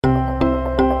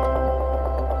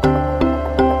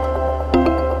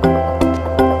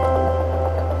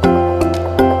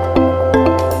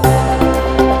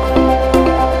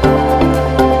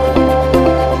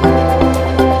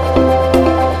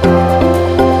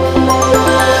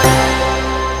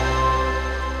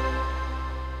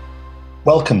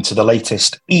Welcome to the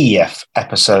latest EEF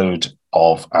episode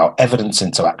of our Evidence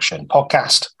into Action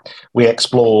podcast. We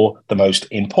explore the most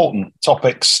important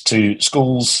topics to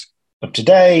schools of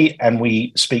today, and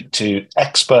we speak to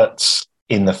experts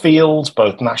in the field,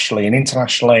 both nationally and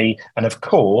internationally. And of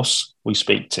course, we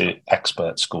speak to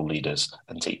expert school leaders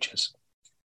and teachers.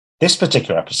 This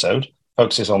particular episode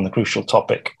focuses on the crucial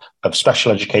topic of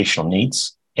special educational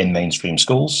needs in mainstream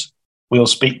schools. We'll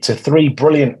speak to three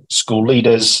brilliant school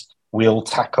leaders. We'll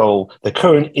tackle the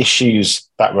current issues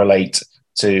that relate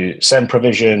to SEN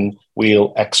provision.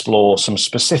 We'll explore some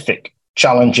specific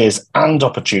challenges and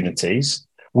opportunities.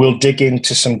 We'll dig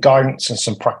into some guidance and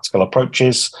some practical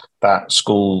approaches that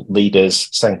school leaders,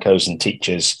 SENCOs and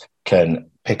teachers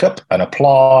can pick up and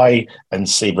apply and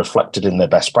see reflected in their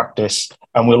best practice.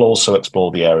 And we'll also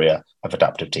explore the area of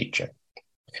adaptive teaching.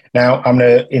 Now, I'm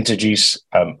going to introduce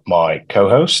my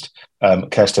co-host,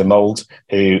 Kirsten Mould,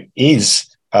 who is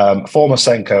former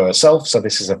SENCO herself. So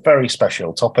this is a very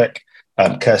special topic.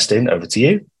 Kirsten, over to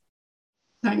you.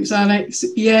 Thanks, Alex.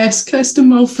 Yes, Kirsten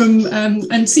Mould from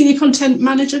and Senior Content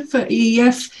Manager for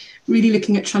EEF, really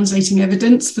looking at translating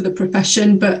evidence for the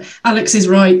profession. But Alex is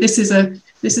right. This is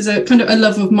a kind of a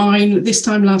love of mine. This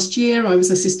time last year, I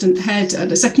was assistant head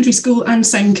at a secondary school and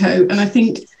SENCO. And I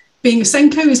think being a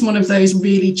SENCO is one of those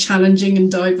really challenging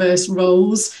and diverse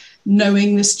roles.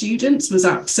 Knowing the students was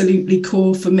absolutely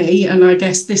core for me. And I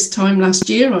guess this time last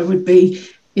year, I would be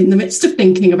in the midst of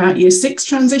thinking about year 6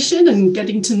 transition and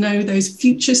getting to know those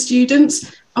future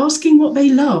students, asking what they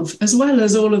love, as well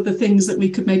as all of the things that we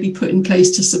could maybe put in place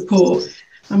to support.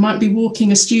 I might be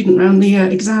walking a student around the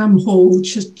exam hall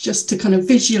just to kind of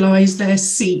visualise their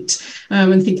seat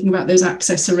and thinking about those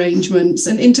access arrangements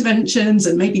and interventions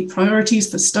and maybe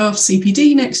priorities for staff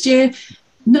CPD next year.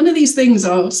 None of these things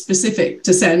are specific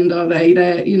to SEND, are they?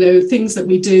 They're, things that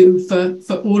we do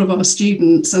for all of our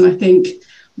students. And I think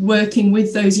working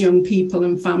with those young people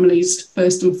and families,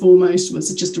 first and foremost,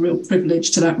 was just a real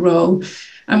privilege to that role.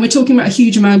 And we're talking about a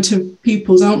huge amount of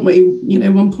pupils, aren't we?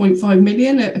 1.5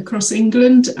 million across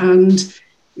England. And,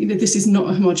 this is not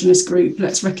a homogenous group.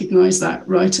 Let's recognise that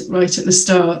right at the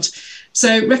start.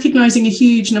 So recognising a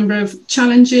huge number of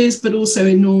challenges, but also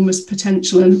enormous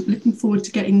potential, and looking forward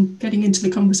to getting into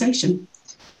the conversation.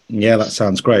 Yeah, that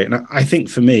sounds great. And I think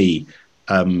for me,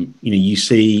 you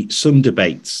see some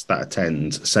debates that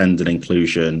attend SEND and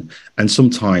inclusion, and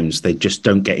sometimes they just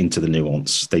don't get into the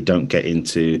nuance. They don't get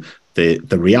into the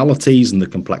realities and the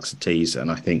complexities. And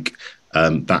I think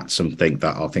that's something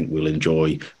that I think we'll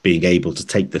enjoy being able to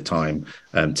take the time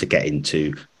to get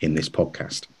into in this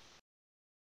podcast.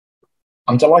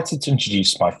 I'm delighted to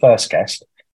introduce my first guest,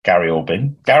 Gary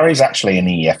Albin. Gary's actually an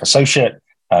EEF associate.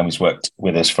 He's worked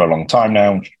with us for a long time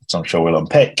now, so I'm sure we'll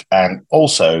unpick. And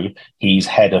also, he's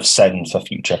head of SEN for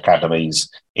Future Academies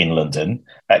in London.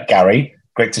 Gary,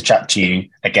 great to chat to you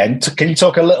again. Can you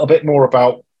talk a little bit more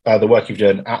about the work you've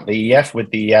done at the EEF,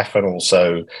 with the EEF, and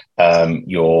also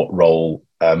your role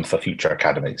for Future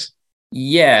Academies?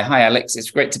 Yeah, hi Alex.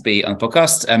 It's great to be on the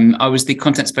podcast. I was the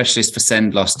content specialist for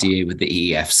SEND last year with the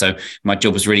EEF. So my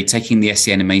job was really taking the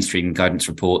SEN and mainstream guidance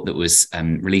report that was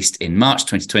released in March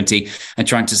 2020 and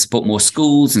trying to support more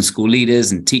schools and school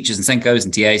leaders and teachers and SENCOs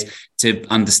and TAs to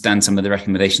understand some of the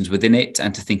recommendations within it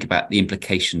and to think about the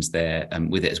implications there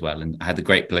with it as well. And I had the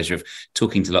great pleasure of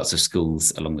talking to lots of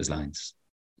schools along those lines.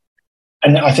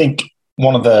 And I think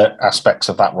one of the aspects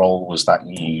of that role was that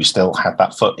you still had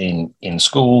that foot in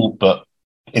school, but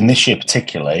in this year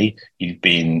particularly, you've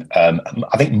been,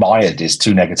 I think mired is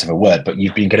too negative a word, but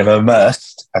you've been kind of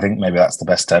immersed. I think maybe that's the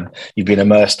best term. You've been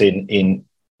immersed in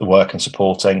the work and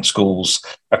supporting schools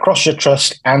across your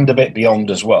trust and a bit beyond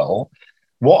as well.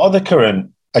 What are the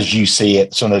current, as you see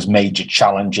it, some of those major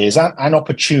challenges and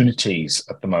opportunities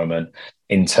at the moment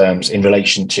in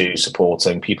relation to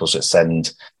supporting pupils that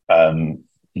SEND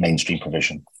mainstream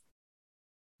provision?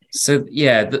 So,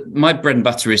 yeah, my bread and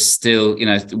butter is still,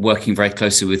 working very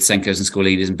closely with SENCOs and school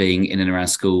leaders and being in and around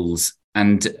schools.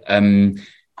 And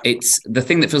it's the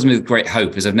thing that fills me with great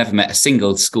hope is I've never met a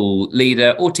single school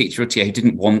leader or teacher or TA who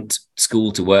didn't want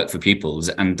school to work for pupils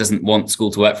and doesn't want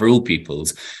school to work for all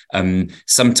pupils.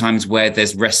 Sometimes where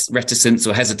there's reticence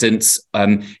or hesitance,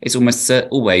 it's almost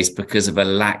always because of a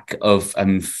lack of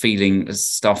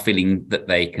staff feeling that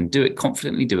they can do it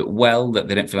confidently, do it well, that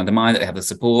they don't feel undermined, that they have the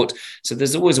support. So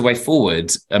there's always a way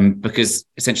forward because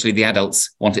essentially the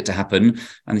adults want it to happen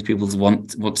and the pupils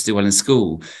want to do well in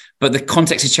school. But the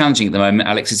context is challenging at the moment,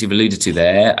 Alex, as you've alluded to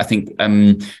there. I think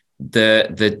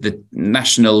the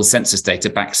national census data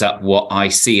backs up what I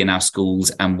see in our schools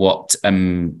and what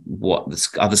the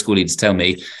other school leaders tell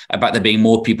me about there being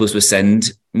more pupils with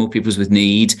SEND, more pupils with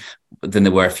need, than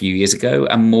there were a few years ago,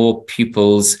 and more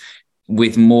pupils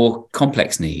with more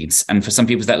complex needs. And for some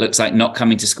people, that looks like not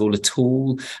coming to school at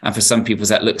all. And for some people,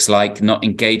 that looks like not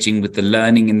engaging with the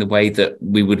learning in the way that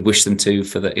we would wish them to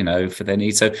for their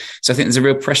needs. So I think there's a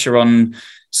real pressure on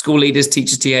school leaders,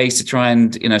 teachers, TAs to try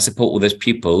and, support all those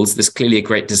pupils. There's clearly a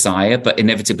great desire, but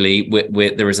inevitably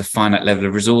there is a finite level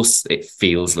of resource, it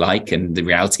feels like, and the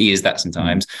reality is that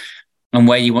sometimes. And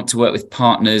where you want to work with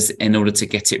partners in order to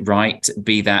get it right,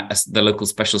 be that the local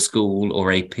special school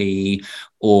or AP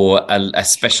or a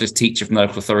specialist teacher from the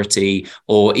local authority,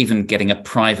 or even getting a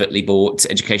privately bought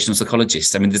educational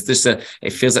psychologist. I mean, it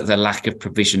feels like there's a lack of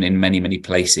provision in many, many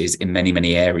places, in many,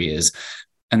 many areas.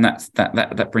 And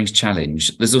that brings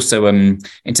challenge. There's also, in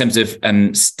terms of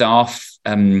staff,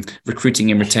 recruiting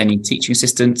and retaining teaching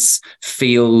assistants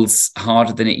feels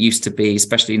harder than it used to be,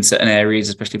 especially in certain areas,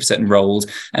 especially for certain roles,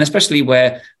 and especially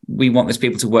where we want those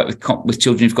people to work with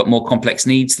children who've got more complex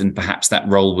needs than perhaps that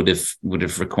role would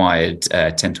have required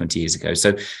 10, 20 years ago.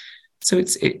 So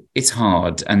it's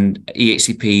hard, and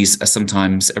EHCPs are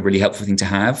sometimes a really helpful thing to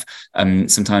have.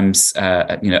 Sometimes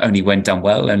only when done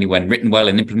well, only when written well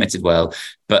and implemented well.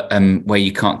 But where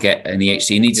you can't get an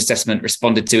EHC needs assessment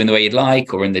responded to in the way you'd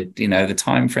like, or in the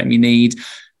time frame you need,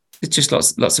 there's just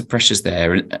lots of pressures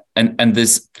there, and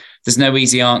there's no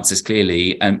easy answers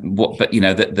clearly.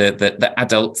 The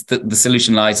adults, the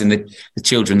solution lies in the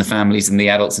children, the families, and the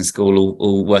adults in school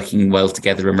all working well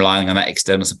together and relying on that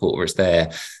external support where it's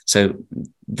there. So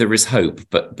there is hope,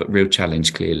 but real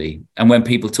challenge clearly. And when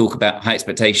people talk about high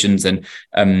expectations and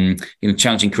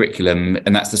challenging curriculum,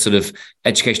 and that's the sort of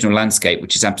educational landscape,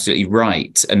 which is absolutely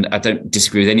right, and I don't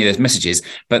disagree with any of those messages,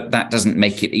 but that doesn't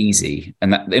make it easy,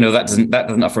 and that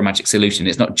doesn't offer a magic solution.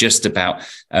 It's not just about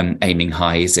aiming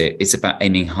high, is it? It's about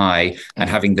aiming high and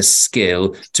having the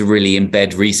skill to really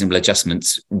embed reasonable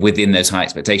adjustments within those high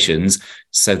expectations,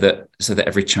 so that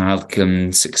every child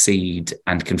can succeed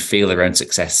and can feel their own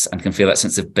success and can feel that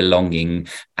sense of belonging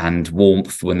and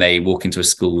warmth when they walk into a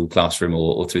school classroom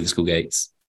or through the school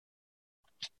gates.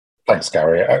 Thanks,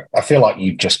 Gary. I feel like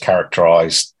you've just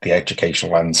characterised the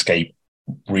educational landscape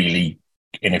really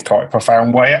in a quite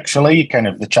profound way, actually, kind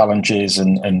of the challenges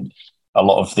and a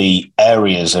lot of the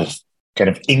areas of kind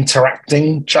of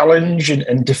interacting challenge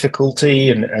and difficulty,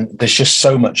 and there's just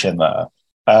so much in there.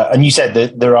 And you said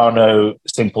that there are no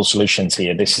simple solutions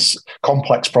here. This is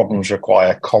complex problems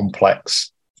require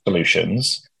complex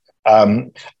solutions.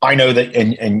 I know that,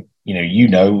 and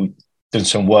done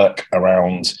some work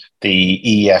around the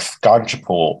EEF guidance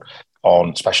report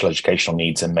on special educational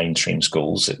needs in mainstream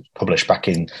schools. It was published back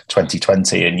in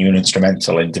 2020, and you were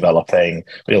instrumental in developing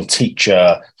real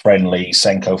teacher-friendly,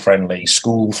 SENCO-friendly,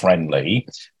 school-friendly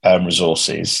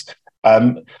resources.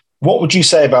 What would you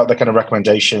say about the kind of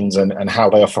recommendations and how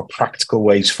they offer practical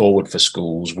ways forward for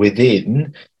schools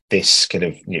within this kind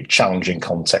of challenging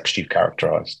context you've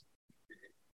characterised?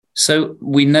 So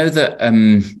we know that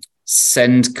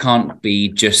SEN can't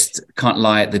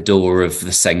lie at the door of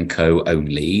the SENCO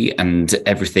only, and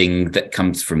everything that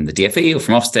comes from the DFE or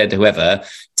from Ofsted, whoever,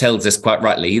 tells us quite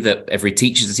rightly that every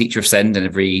teacher is a teacher of SEN, and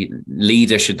every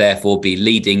leader should therefore be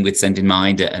leading with SEN in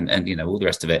mind, and all the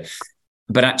rest of it.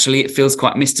 But actually, it feels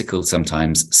quite mystical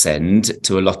sometimes, SEN,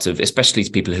 to a lot of, especially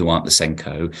to people who aren't the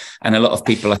SENCO. And a lot of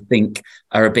people, I think,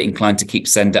 are a bit inclined to keep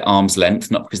SEN at arm's length,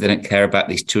 not because they don't care about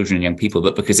these children and young people,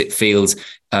 but because it feels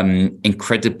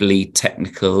incredibly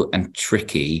technical and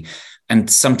tricky. And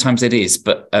sometimes it is,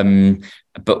 but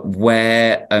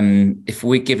where if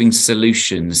we're giving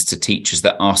solutions to teachers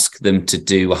that ask them to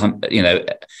do,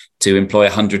 to employ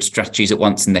 100 strategies at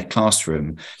once in their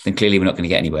classroom, then clearly we're not going to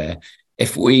get anywhere.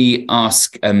 If we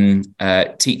ask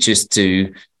teachers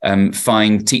to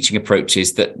find teaching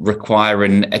approaches that require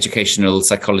an educational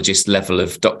psychologist level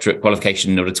of doctorate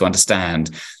qualification in order to understand,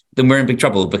 then we're in big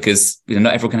trouble, because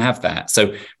not everyone can have that.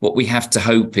 So what we have to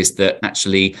hope is that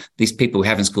actually these people we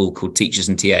have in school called teachers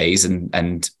and TAs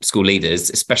and school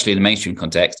leaders, especially in a mainstream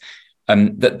context,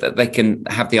 that they can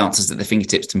have the answers at their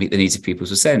fingertips to meet the needs of pupils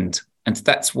with SEN. And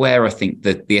that's where I think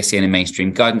that the SEN and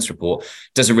mainstream guidance report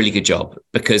does a really good job,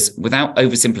 because without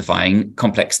oversimplifying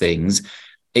complex things,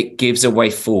 it gives a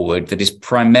way forward that is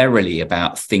primarily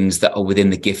about things that are within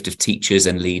the gift of teachers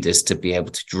and leaders to be able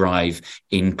to drive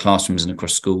in classrooms and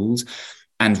across schools.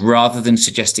 And rather than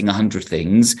suggesting 100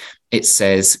 things, it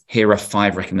says, here are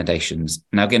 5 recommendations.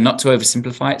 Now, again, not to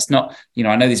oversimplify, it's not,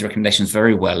 I know these recommendations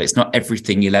very well. It's not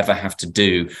everything you'll ever have to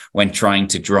do when trying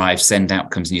to drive SEND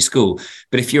outcomes in your school.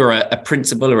 But if you're a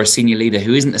principal or a senior leader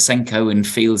who isn't a SENCO and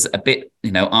feels a bit,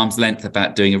 arm's length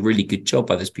about doing a really good job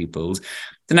by those pupils,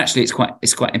 then actually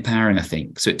it's quite empowering, I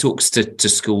think. So it talks to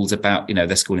schools about,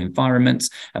 their school environments,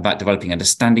 about developing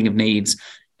understanding of needs,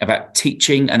 about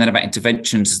teaching, and then about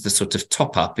interventions as the sort of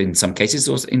top up in some cases,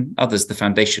 or in others, the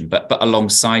foundation, but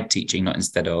alongside teaching, not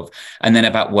instead of, and then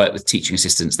about work with teaching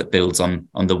assistants that builds on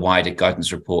the wider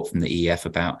guidance report from the EEF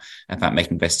about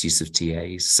making best use of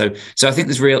TAs. So I think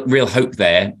there's real hope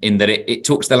there in that it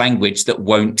talks the language that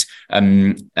won't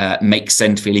make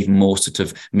SEND feel even more sort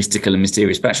of mystical and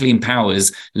mysterious, but actually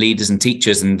empowers leaders and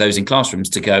teachers and those in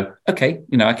classrooms to go, okay,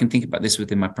 I can think about this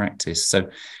within my practice.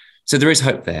 So there is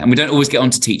hope there. And we don't always get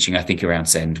onto teaching, I think, around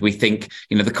SEND. We think,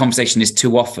 the conversation is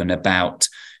too often about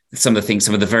some of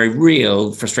the very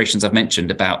real frustrations I've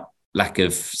mentioned about lack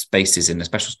of spaces in a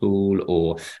special school,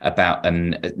 or about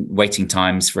waiting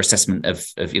times for assessment of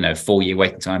 4-year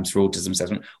waiting times for autism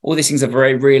assessment. All these things are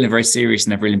very real and very serious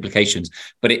and have real implications.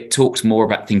 But it talks more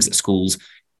about things that schools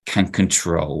can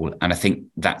control. And I think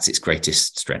that's its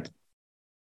greatest strength.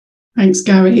 Thanks,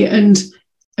 Gary. And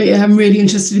I'm really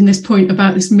interested in this point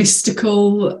about this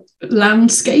mystical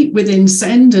landscape within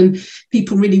SEND and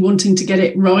people really wanting to get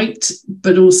it right,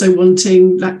 but also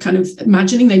wanting that kind of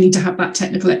imagining they need to have that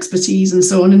technical expertise and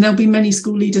so on. And there'll be many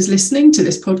school leaders listening to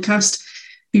this podcast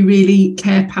who really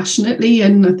care passionately.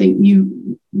 And I think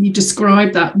you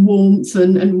describe that warmth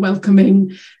and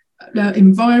welcoming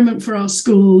environment for our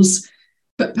schools,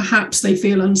 but perhaps they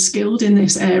feel unskilled in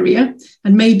this area,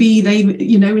 and maybe they've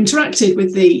interacted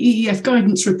with the EEF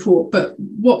guidance report. But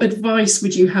what advice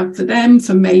would you have for them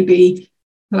for maybe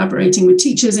collaborating with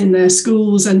teachers in their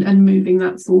schools and moving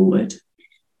that forward?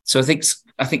 So I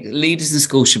think leaders in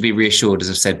schools should be reassured, as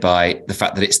I've said, by the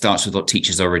fact that it starts with what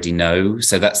teachers already know.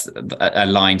 So that's a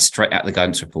line straight out of the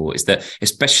guidance report, is that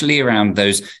especially around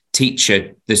those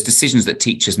decisions that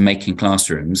teachers make in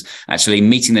classrooms, actually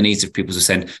meeting the needs of pupils with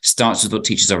SEND starts with what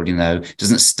teachers already know. It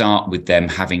doesn't start with them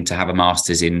having to have a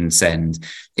master's in SEND.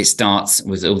 It starts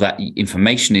with all that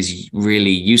information is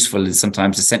really useful and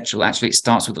sometimes essential. Actually, it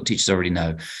starts with what teachers already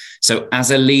know. So as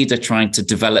a leader trying to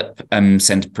develop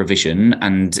SEND provision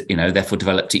and, therefore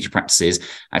develop teacher practices,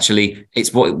 actually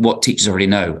it's what teachers already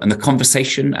know. And the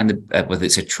conversation and whether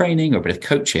it's a training or a bit of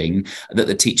coaching that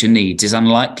the teacher needs is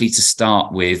unlikely to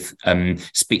start with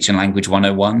speech and language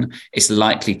 101. It's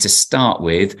likely to start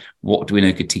with, what do we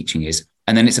know good teaching is?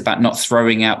 And then it's about not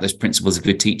throwing out those principles of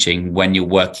good teaching when you're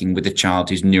working with a child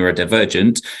who's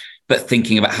neurodivergent, but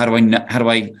thinking about how do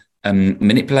I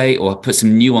manipulate or put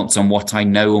some nuance on what I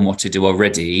know and what to do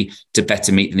already to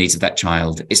better meet the needs of that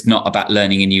child. It's not about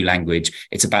learning a new language.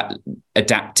 It's about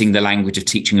adapting the language of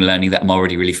teaching and learning that I'm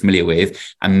already really familiar with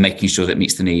and making sure that it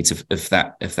meets the needs of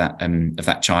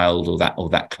that child or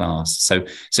that class. So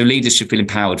leaders should feel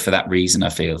empowered for that reason. I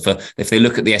feel if they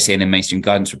look at the SEN and mainstream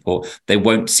guidance report, they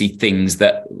won't see things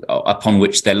that upon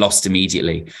which they're lost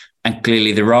immediately. And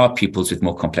clearly there are pupils with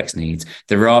more complex needs.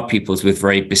 There are pupils with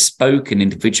very bespoke and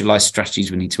individualized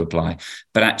strategies we need to apply.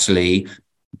 But actually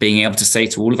being able to say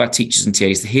to all of our teachers and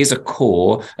TAs, here's a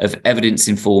core of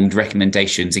evidence-informed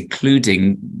recommendations,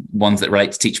 including ones that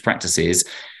relate to teacher practices,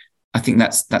 I think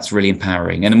that's really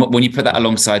empowering. And when you put that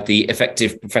alongside the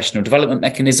effective professional development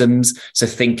mechanisms, so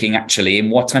thinking actually in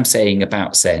what I'm saying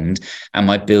about SEND, am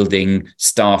I building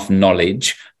staff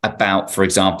knowledge about, for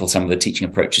example, some of the teaching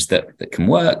approaches that can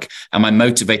work? Am I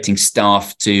motivating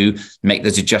staff to make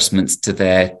those adjustments to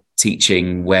their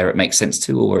teaching where it makes sense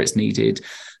to or where it's needed?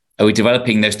 Are we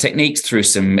developing those techniques through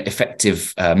some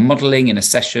effective modeling in a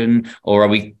session, or are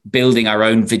we building our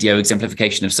own video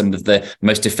exemplification of some of the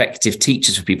most effective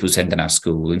teachers for people who attend in our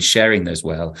school and sharing those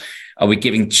well? Are we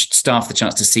giving staff the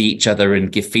chance to see each other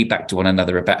and give feedback to one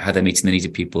another about how they're meeting the needs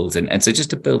of pupils? And so just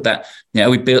to build that, are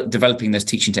we developing those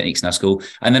teaching techniques in our school?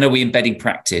 And then are we embedding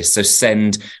practice? So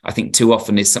SEND, I think too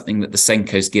often is something that the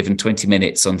SENCO is given 20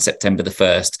 minutes on September the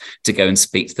 1st to go and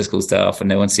speak to the school staff, and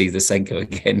no one sees the SENCO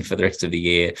again for the rest of the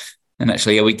year. And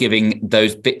actually, are we giving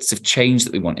those bits of change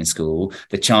that we want in school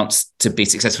the chance to be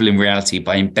successful in reality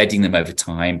by embedding them over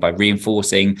time, by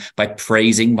reinforcing, by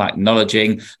praising, by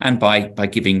acknowledging, and by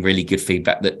giving really good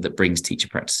feedback that brings teacher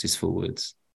practices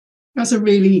forwards? That's a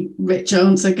really rich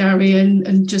answer, Gary.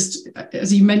 And just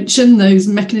as you mentioned, those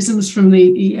mechanisms from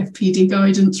the EFPD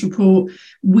guidance report,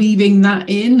 weaving that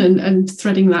in and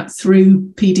threading that through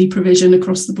PD provision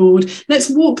across the board. Let's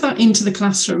walk that into the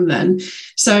classroom then.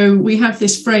 So we have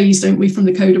this phrase, don't we, from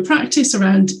the Code of Practice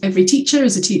around every teacher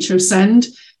is a teacher of SEND.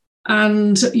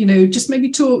 And, just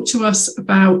maybe talk to us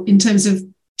about, in terms of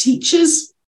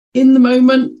teachers in the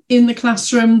moment, in the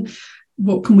classroom,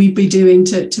 what can we be doing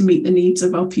to meet the needs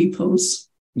of our pupils?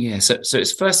 Yeah, so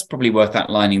it's first probably worth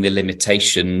outlining the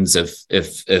limitations of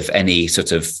any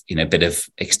sort of bit of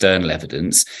external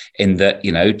evidence, in that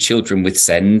children with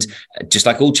SEND, just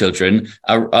like all children,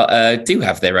 do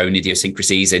have their own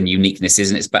idiosyncrasies and uniquenesses,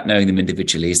 and it's about knowing them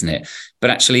individually, isn't it?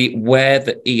 But actually, where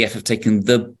the EF have taken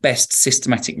the best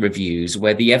systematic reviews,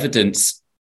 where the evidence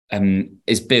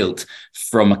is built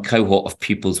from a cohort of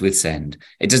pupils with SEND.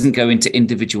 It doesn't go into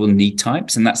individual need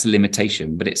types, and that's a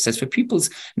limitation. But it says for pupils,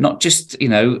 not just,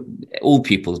 all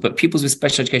pupils, but pupils with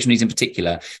special educational needs in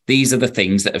particular, these are the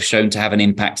things that have shown to have an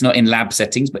impact, not in lab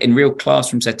settings, but in real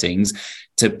classroom settings,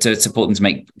 to support them to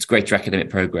make greater academic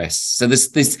progress. So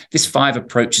there's 5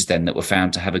 approaches then that were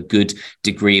found to have a good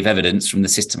degree of evidence from the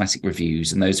systematic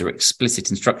reviews. And those are explicit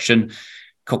instruction,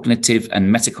 cognitive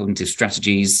and metacognitive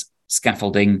strategies,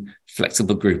 scaffolding,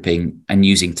 flexible grouping, and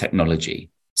using technology.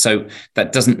 So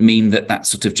that doesn't mean that that's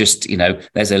sort of just,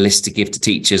 there's a list to give to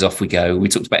teachers, off we go. We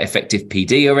talked about effective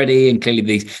PD already, and clearly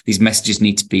these messages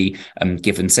need to be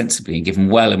given sensibly and given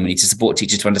well, and we need to support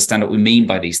teachers to understand what we mean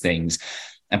by these things.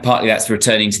 And partly that's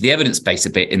returning to the evidence base a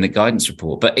bit in the guidance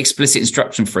report. But explicit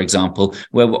instruction, for example,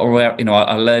 where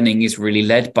our learning is really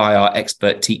led by our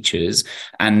expert teachers.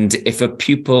 And if a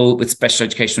pupil with special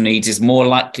educational needs is more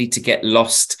likely to get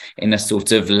lost in a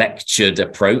sort of lectured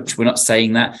approach, we're not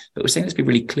saying that, but we're saying let's be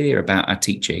really clear about our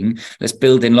teaching. Let's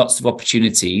build in lots of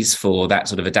opportunities for that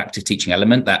sort of adaptive teaching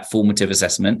element, that formative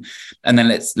assessment. And then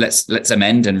let's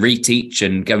amend and reteach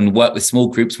and go and work with small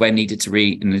groups where needed to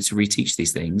reteach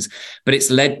these things. But it's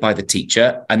led by the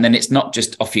teacher, and then it's not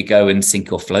just off you go and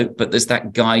sink or float, but there's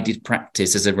that guided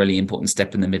practice as a really important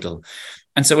step in the middle.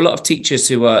 And so a lot of teachers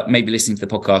who are maybe listening to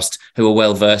the podcast, who are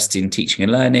well versed in teaching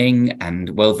and learning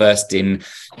and well versed in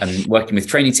working with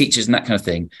training teachers and that kind of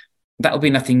thing, that will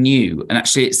be nothing new. And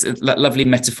actually, it's a lovely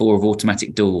metaphor of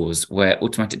automatic doors, where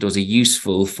automatic doors are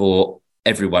useful for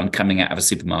everyone coming out of a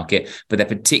supermarket, but they're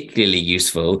particularly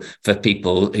useful for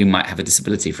people who might have a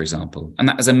disability, for example. And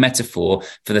that is a metaphor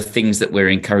for the things that we're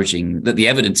encouraging, that the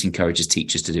evidence encourages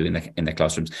teachers to do in their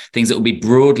classrooms, things that will be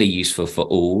broadly useful for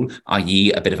all,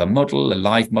 i.e. a bit of a model, a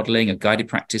live modelling, a guided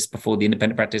practice before the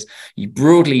independent practice,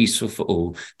 broadly useful for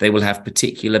all. They will have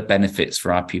particular benefits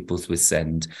for our pupils with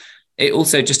SEND. It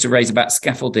also, just to raise about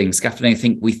scaffolding, I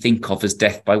think we think of as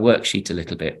death by worksheet a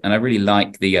little bit. And I really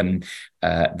like the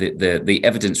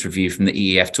evidence review from the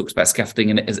EEF talks about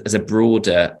scaffolding as a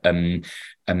broader,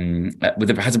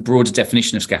 has a broader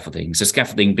definition of scaffolding. So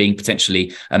scaffolding being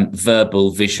potentially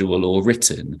verbal, visual, or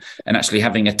written, and actually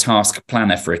having a task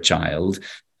planner for a child.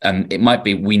 It might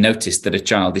be we notice that a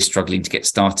child is struggling to get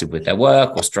started with their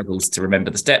work or struggles to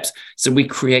remember the steps. So we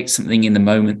create something in the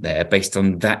moment there based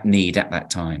on that need at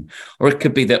that time. Or it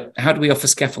could be that, how do we offer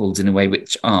scaffolds in a way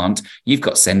which aren't, you've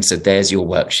got SEND, so there's your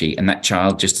worksheet, and that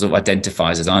child just sort of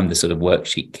identifies as I'm the sort of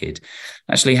worksheet kid.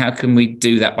 Actually, how can we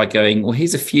do that by going, well,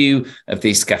 here's a few of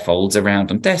these scaffolds around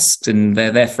on desks, and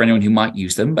they're there for anyone who might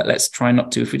use them, but let's try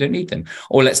not to if we don't need them.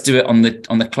 Or let's do it on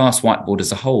the class whiteboard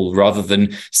as a whole, rather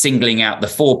than singling out the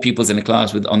 4 pupils in a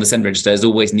class on the SEND register as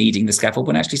always needing the scaffold,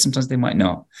 when actually sometimes they might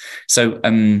not. So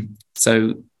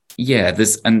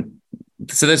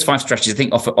those 5 strategies, I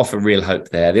think, offer real hope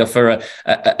there. They offer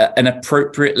an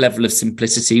appropriate level of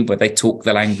simplicity where they talk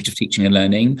the language of teaching and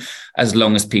learning, as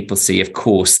long as people see, of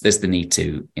course, there's the need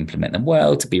to implement them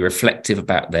well, to be reflective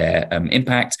about their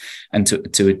impact, and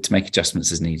to make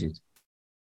adjustments as needed.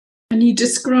 And you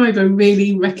describe a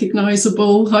really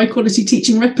recognisable, high-quality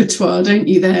teaching repertoire, don't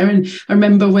you, there? And I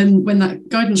remember when that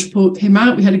guidance report came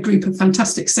out, we had a group of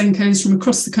fantastic SENCOs from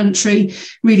across the country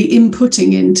really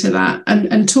inputting into that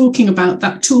and talking about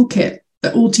that toolkit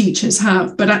that all teachers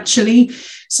have, but actually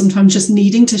sometimes just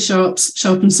needing to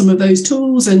sharpen some of those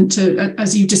tools, and to,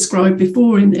 as you described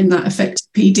before in that effective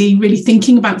PD, really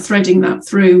thinking about threading that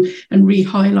through and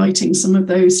re-highlighting some of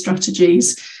those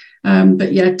strategies.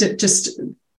 But yeah, just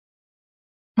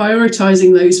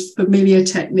prioritising those familiar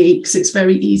techniques. It's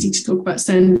very easy to talk about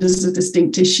SEND as a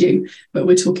distinct issue, but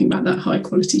we're talking about that high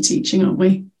quality teaching, aren't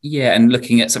we? Yeah, and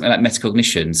looking at something like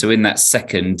metacognition. So in that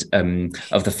second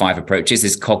of the 5 approaches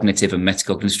is cognitive and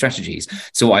metacognitive strategies.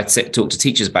 So what I'd talk to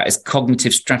teachers about is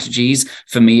cognitive strategies.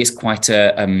 For me, is quite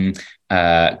a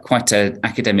quite an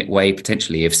academic way,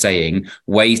 potentially, of saying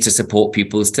ways to support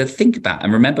pupils to think about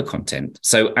and remember content.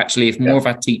 So actually, if more of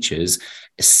our teachers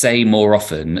say more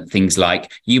often things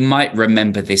like, you might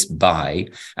remember this by,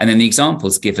 and then the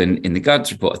examples given in the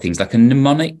guidance report are things like a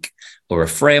mnemonic or a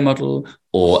Freya model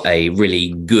or a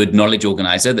really good knowledge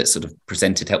organizer that's sort of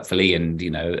presented helpfully and,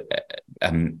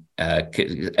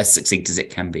 as succinct as it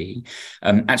can be.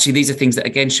 Actually, these are things that,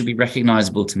 again, should be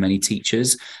recognizable to many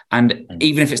teachers. And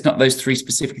even if it's not those three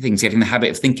specific things, getting the habit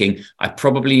of thinking, I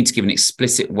probably need to give an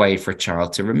explicit way for a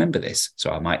child to remember this.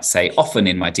 So I might say often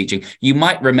in my teaching, you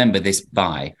might remember this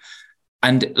by.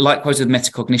 And likewise with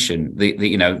metacognition, the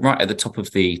right at the top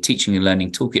of the teaching and learning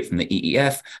toolkit from the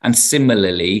EEF, and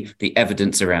similarly, the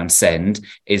evidence around SEND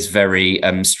is very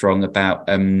strong about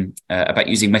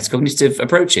using metacognitive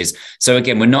approaches. So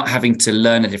again, we're not having to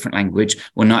learn a different language.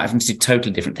 We're not having to do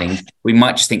totally different things. We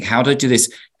might just think, how do I do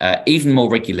this even more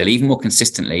regularly, even more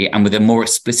consistently, and with a more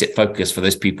explicit focus for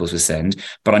those pupils with SEND,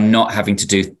 but I'm not having to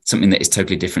do something that is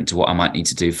totally different to what I might need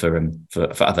to do for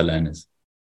other learners.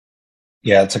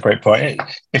 Yeah, that's a great point.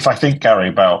 If I think, Gary,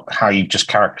 about how you just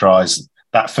characterised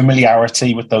that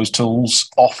familiarity with those tools,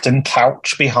 often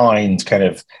couch behind kind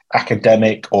of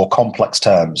academic or complex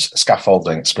terms,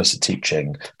 scaffolding, explicit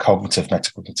teaching, cognitive,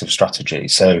 metacognitive strategy.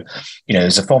 So,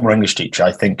 as a former English teacher,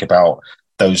 I think about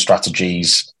those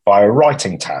strategies via a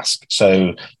writing task.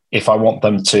 So if I want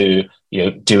them to,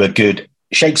 do a good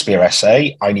Shakespeare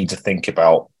essay, I need to think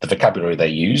about the vocabulary they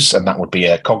use, and that would be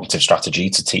a cognitive strategy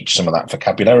to teach some of that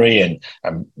vocabulary and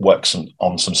work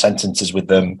on some sentences with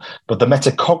them. But the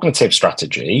metacognitive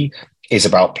strategy is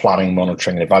about planning,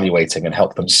 monitoring, and evaluating, and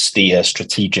help them steer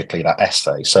strategically that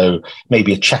essay. So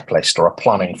maybe a checklist or a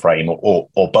planning frame or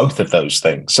both of those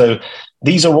things. So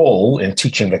these are all, in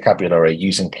teaching vocabulary,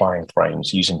 using planning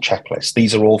frames, using checklists.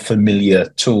 These are all familiar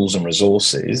tools and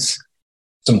resources.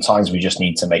 Sometimes we just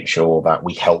need to make sure that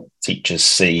we help teachers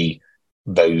see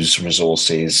those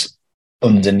resources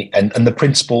and the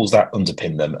principles that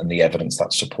underpin them and the evidence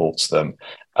that supports them.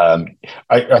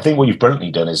 I think what you've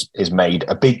brilliantly done is made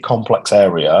a big complex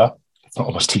area,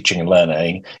 almost teaching and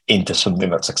learning, into something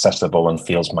that's accessible and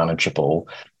feels manageable.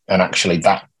 And actually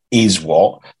that is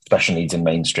what special needs in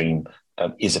mainstream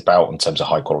is about in terms of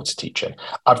high quality teaching.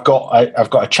 I've got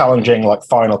a challenging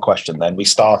final question. Then we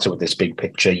started with this big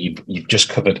picture. You've just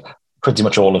covered pretty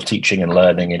much all of teaching and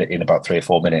learning in about 3 or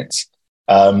 4 minutes.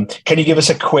 Can you give us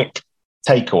a quick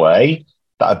takeaway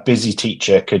that a busy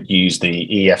teacher could use the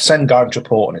EEF SEN guidance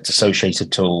report and its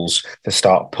associated tools to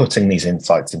start putting these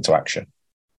insights into action?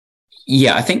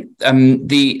 Yeah, I think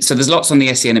so there's lots on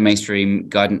the SEN and mainstream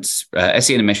guidance,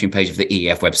 SEN and mainstream page of the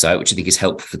EEF website, which I think is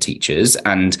helpful for teachers.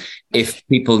 And if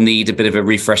people need a bit of a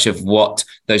refresh of what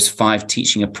those 5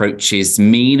 teaching approaches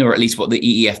mean, or at least what the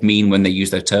EEF mean when they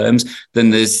use those terms, then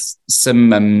there's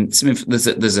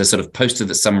there's a sort of poster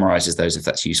that summarizes those, if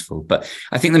that's useful. But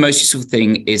I think the most useful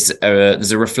thing is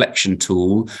there's a reflection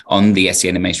tool on the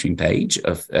SEN and mainstream page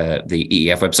of the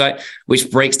EEF website, which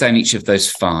breaks down each of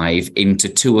those 5 into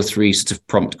 2 or 3 sort of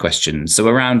prompt questions. So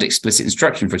around explicit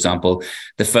instruction, for example,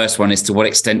 the first one is, to what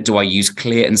extent do I use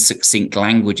clear and succinct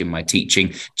language in my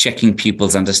teaching, checking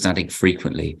pupils' understanding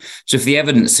frequently? So if the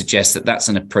evidence suggests that that's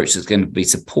an approach that's going to be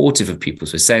supportive of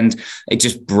pupils with SEND, it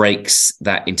just breaks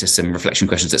that into some reflection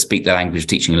questions that speak the language of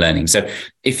teaching and learning. So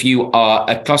if you are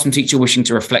a classroom teacher wishing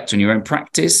to reflect on your own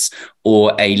practice,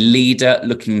 or a leader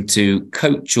looking to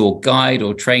coach or guide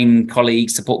or train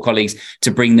colleagues, support colleagues to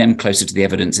bring them closer to the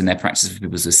evidence in their practice for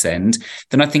pupils with SEND,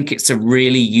 then I think it's a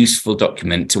really useful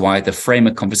document to either frame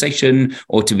a conversation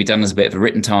or to be done as a bit of a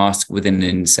written task within an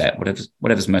inset,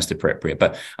 whatever's most appropriate.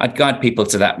 But I'd guide people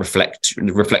to that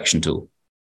reflection tool.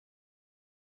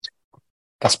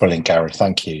 That's brilliant, Gary.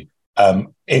 Thank you.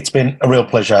 It's been a real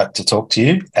pleasure to talk to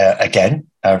you again.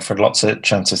 For lots of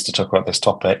chances to talk about this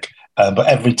topic. But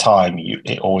every time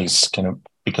it always kind of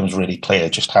becomes really clear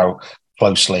just how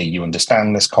closely you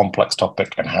understand this complex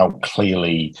topic and how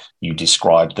clearly you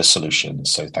describe the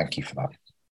solutions. So thank you for that.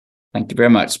 Thank you very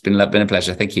much. It's been a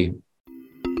pleasure. Thank you.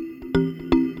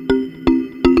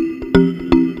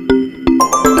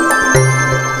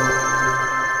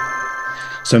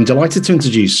 So I'm delighted to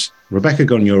introduce Rebecca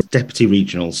Gonyor, Deputy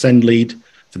Regional SEND Lead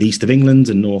for the East of England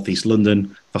and North East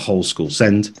London for Whole School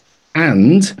SEND.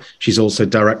 And she's also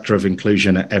Director of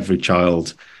Inclusion at Every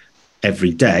Child,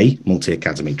 Every Day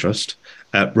Multi-Academy Trust.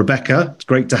 Rebecca, it's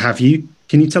great to have you.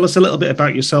 Can you tell us a little bit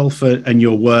about yourself and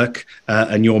your work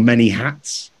and your many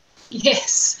hats?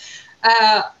 Yes.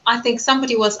 I think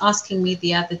somebody was asking me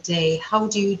the other day, how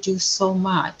do you do so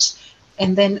much?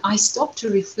 And then I stopped to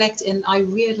reflect and I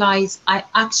realized I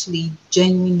actually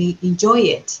genuinely enjoy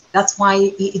it. That's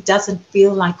why it doesn't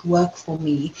feel like work for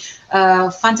me.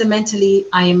 Fundamentally,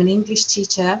 I am an English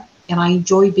teacher and I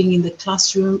enjoy being in the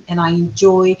classroom and I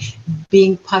enjoy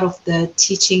being part of the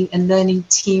teaching and learning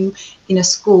team in a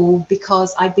school,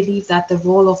 because I believe that the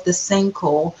role of the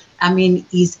SENCO,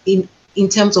 is in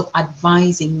terms of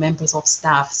advising members of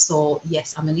staff. So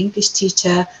yes, I'm an English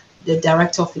teacher, the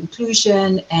director of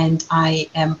inclusion, and I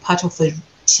am part of a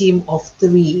team of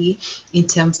 3 in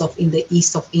terms of in the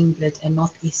east of England and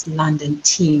northeast London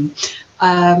team.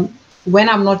 When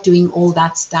I'm not doing all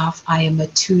that stuff, I am a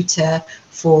tutor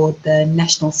for the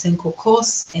National SENCO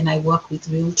course, and I work with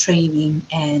Real Training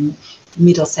and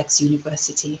Middlesex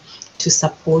University to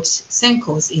support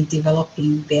SENCOs in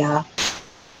developing their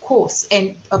course.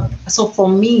 And so for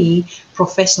me,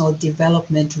 professional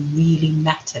development really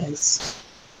matters.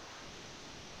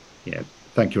 Yeah,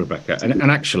 thank you, Rebecca. And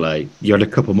actually, you had a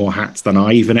couple more hats than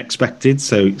I even expected.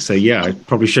 So yeah, I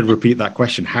probably should repeat that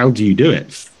question. How do you do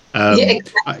it? Yeah,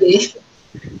 exactly.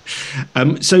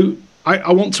 So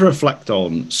I want to reflect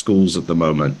on schools at the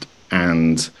moment,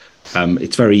 and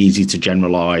it's very easy to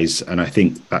generalize. And I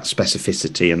think that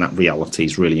specificity and that reality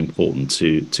is really important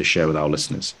to share with our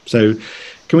listeners. So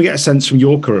can we get a sense from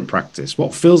your current practice,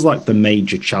 what feels like the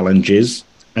major challenges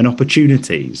and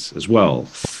opportunities as well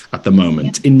at the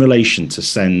moment in relation to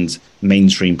SEN's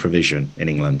mainstream provision in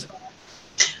England?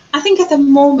 I think at the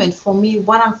moment, for me,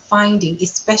 what I'm finding,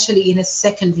 especially in a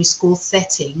secondary school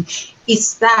setting,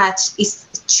 is that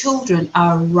children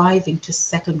are arriving to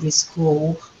secondary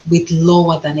school with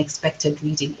lower than expected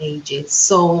reading ages.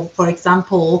 So, for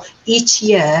example, each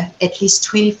year, at least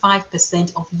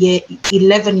 25% of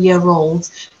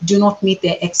 11-year-olds do not meet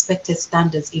their expected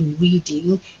standards in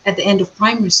reading at the end of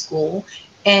primary school.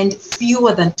 And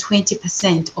fewer than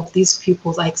 20% of these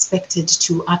pupils are expected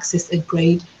to access a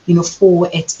grade 4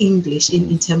 at English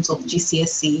in terms of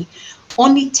GCSE.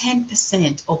 Only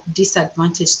 10% of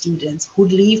disadvantaged students who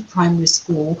leave primary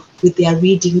school with their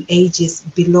reading ages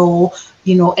below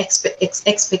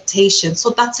expectation. So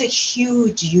that's a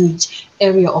huge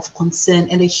area of concern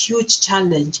and a huge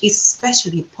challenge,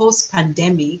 especially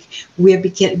post-pandemic. We're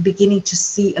beginning to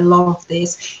see a lot of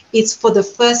this. It's for the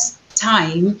first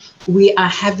time we are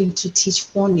having to teach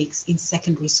phonics in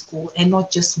secondary school, and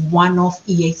not just one-off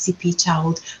EHCP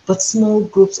child, but small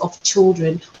groups of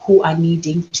children who are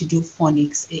needing to do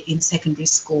phonics in secondary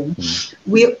school.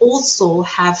 We also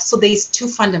have, so there's 2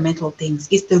 fundamental things.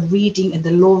 It's the reading and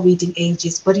the low reading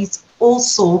ages, but it's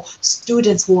also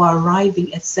students who are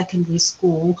arriving at secondary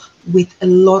school with a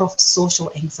lot of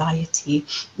social anxiety,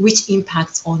 which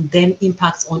impacts on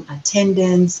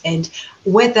attendance, and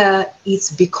whether it's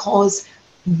because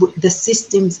the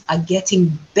systems are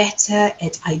getting better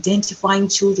at identifying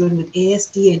children with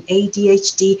ASD and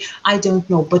ADHD, I don't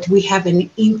know, but we have an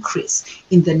increase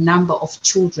in the number of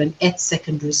children at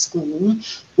secondary school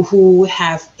who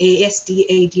have ASD,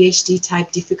 ADHD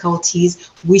type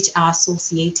difficulties, which are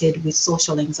associated with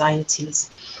social anxieties.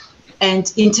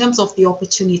 And in terms of the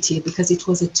opportunity, because it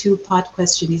was a 2-part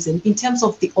question, in terms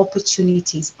of the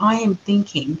opportunities, I am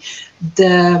thinking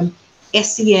the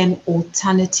SEN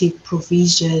alternative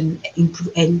provision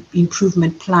and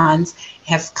improvement plans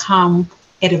have come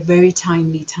at a very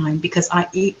timely time, because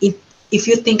if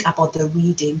you think about the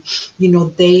reading,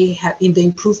 they have in the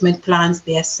improvement plans,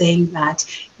 they are saying that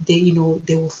they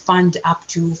will fund up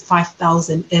to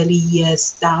 5,000 early years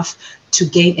staff to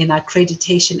gain an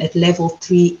accreditation at level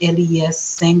 3 early years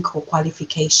SENCO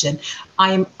qualification.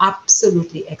 I am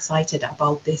absolutely excited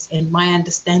about this, and my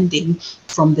understanding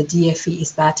from the DFE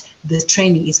is that the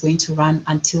training is going to run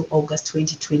until August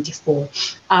 2024.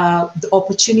 The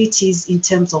opportunities in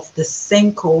terms of the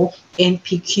SENCO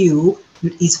NPQ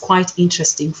is quite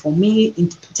interesting for me in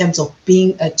terms of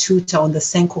being a tutor on the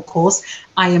SENCO course.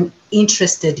 I am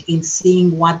interested in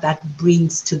seeing what that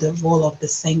brings to the role of the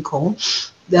SENCO.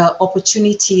 The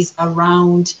opportunities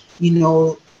around,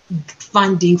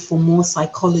 funding for more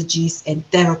psychologists and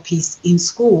therapists in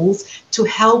schools to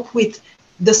help with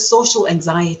the social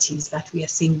anxieties that we are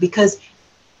seeing, because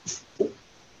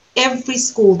every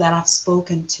school that I've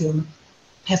spoken to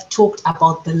have talked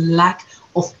about the lack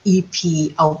of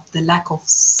EP, of the lack of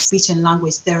speech and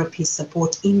language therapy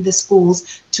support in the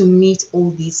schools to meet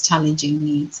all these challenging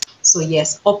needs. So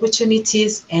yes,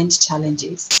 opportunities and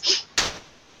challenges.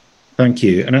 Thank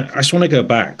you. And I just want to go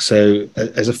back. So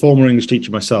as a former English teacher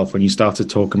myself, when you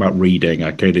started talking about reading,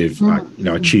 I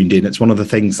tuned in. It's one of the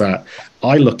things that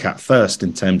I look at first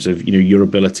in terms of, your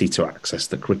ability to access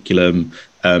the curriculum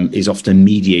is often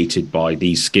mediated by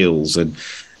these skills. And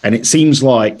And it seems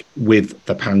like with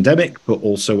the pandemic, but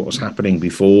also what was happening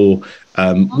before,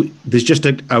 there's just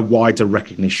a wider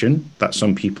recognition that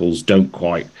some pupils don't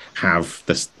quite have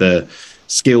the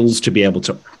skills to be able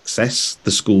to access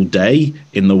the school day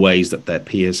in the ways that their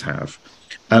peers have.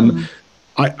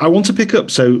 I want to pick up,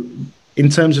 so in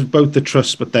terms of both the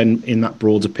trust, but then in that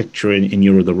broader picture in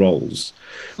your other roles,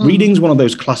 reading's one of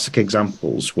those classic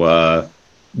examples where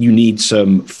you need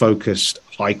some focused,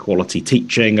 high quality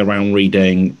teaching around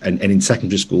reading, and in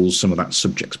secondary schools, some of that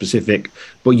subject specific,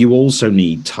 but you also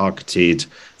need targeted,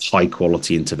 high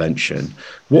quality intervention.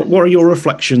 What are your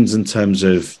reflections in terms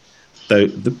of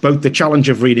both the challenge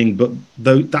of reading, but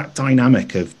that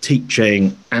dynamic of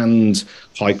teaching and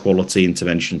high quality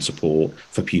intervention support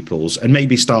for pupils, and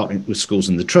maybe starting with schools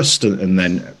in the trust and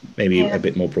then maybe a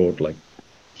bit more broadly?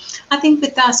 I think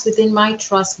with us, within my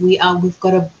trust, we've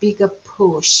got a bigger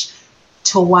push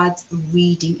towards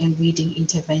reading and reading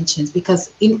interventions,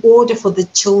 because in order for the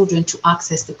children to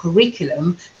access the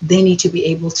curriculum, they need to be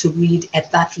able to read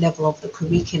at that level of the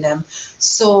curriculum.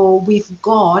 So we've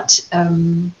got,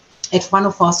 at one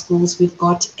of our schools, we've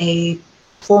got a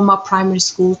former primary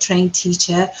school trained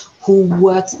teacher who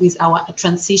works with our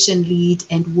transition lead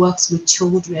and works with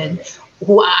children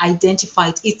who are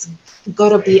identified. It's got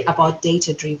to be about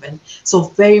data driven. So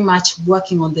very much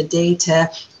working on the data,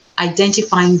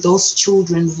 identifying those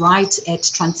children right at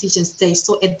transition stage.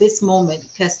 So at this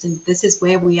moment, Kirsten, this is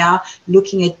where we are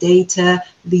looking at data,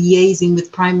 liaising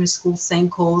with primary school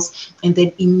SENCOs, and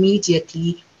then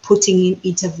immediately putting in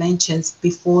interventions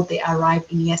before they arrive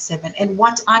in year 7. And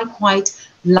what I quite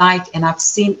like and I've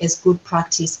seen as good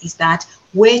practice is that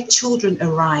where children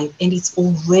arrive and it's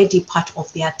already part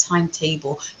of their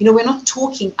timetable. We're not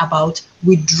talking about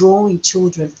withdrawing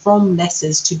children from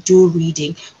lessons to do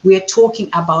reading. We're talking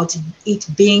about it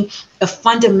being a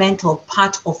fundamental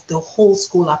part of the whole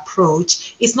school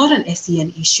approach. It's not an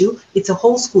SEN issue, it's a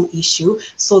whole school issue.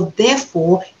 So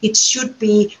therefore, it should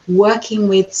be working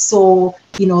with,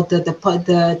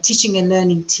 the teaching and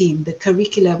learning team, the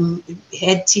curriculum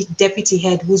head, deputy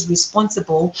head who's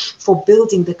responsible for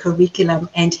building the curriculum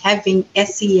and having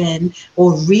SEN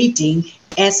or reading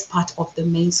as part of the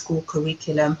main school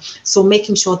curriculum. So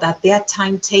making sure that their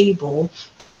timetable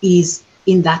is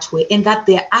in that way, and that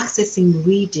they're accessing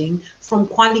reading from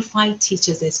qualified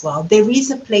teachers as well. There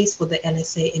is a place for the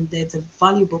LSA, and there's a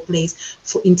valuable place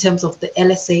in terms of the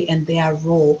LSA and their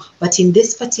role. But in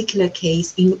this particular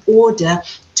case, in order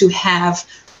to have,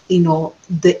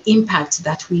 the impact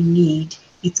that we need,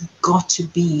 it's got to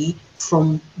be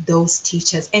from those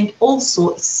teachers. And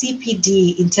also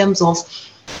CPD in terms of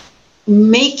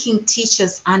making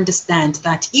teachers understand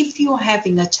that if you're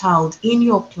having a child in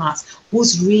your class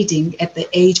who's reading at the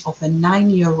age of a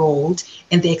 9-year-old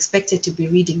and they're expected to be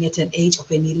reading at an age of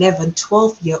an 11,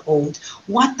 12-year-old,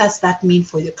 what does that mean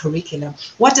for your curriculum?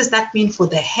 What does that mean for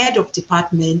the head of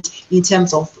department in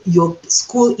terms of your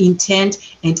school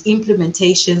intent and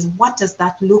implementations? What does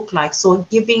that look like? So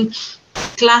giving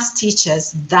class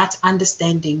teachers that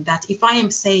understanding that if I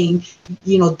am saying,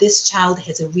 this child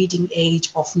has a reading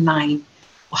age of 9,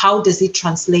 how does it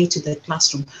translate to the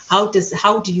classroom? How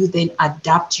do you then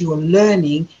adapt your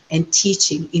learning and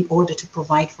teaching in order to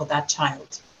provide for that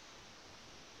child?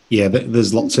 Yeah,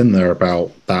 there's lots in there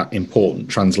about that important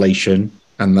translation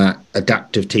and that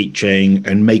adaptive teaching,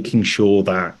 and making sure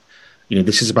that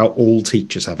this is about all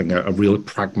teachers having a real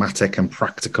pragmatic and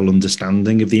practical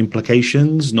understanding of the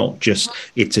implications, not just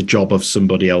it's a job of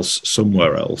somebody else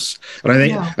somewhere else. And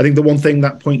I think the one thing,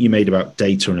 that point you made about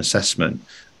data and assessment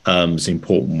is an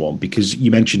important one, because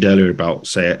you mentioned earlier about,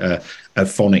 say, a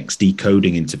phonics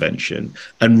decoding intervention,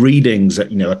 and reading's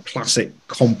a classic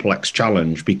complex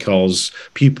challenge, because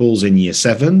pupils in year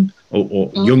 7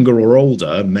 or younger or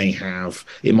older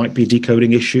it might be a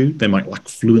decoding issue, they might lack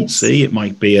fluency, yes. It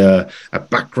might be a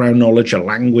background knowledge, a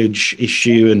language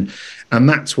issue, and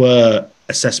that's where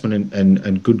assessment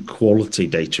and good quality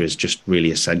data is just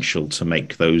really essential to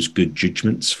make those good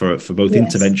judgments for both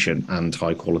intervention and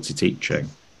high quality teaching.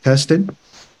 Kirsten?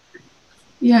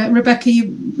 Yeah, Rebecca,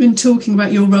 you've been talking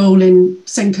about your role in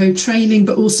SENCO training,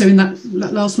 but also in that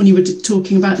last one you were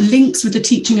talking about links with the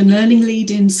teaching and learning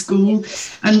lead in school.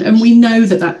 And we know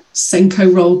that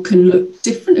SENCO role can look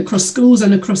different across schools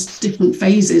and across different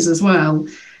phases as well.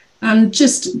 And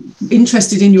just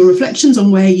interested in your reflections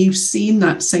on where you've seen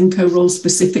that SENCO role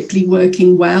specifically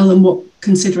working well, and what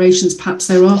considerations perhaps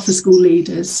there are for school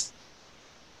leaders.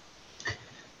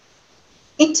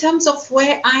 In terms of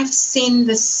where I've seen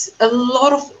this, a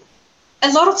lot of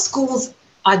schools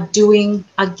are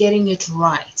getting it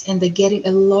right, and they're getting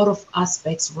a lot of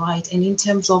aspects right. And in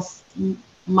terms of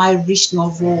my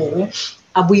regional role,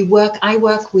 I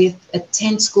work with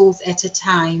 10 schools at a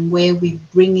time, where we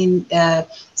bring in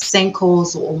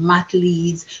SENCOs or math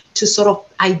leads to sort of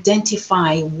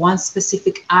identify one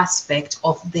specific aspect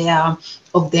of their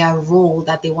role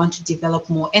that they want to develop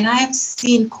more. And I have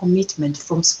seen commitment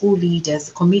from school leaders,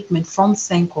 commitment from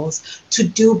SENCOs to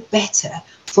do better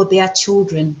for their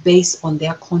children based on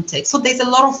their context. So there's a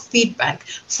lot of feedback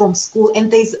from school,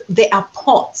 and there are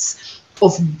pots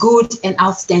of good and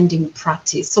outstanding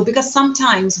practice. So because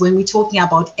sometimes when we're talking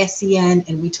about SEN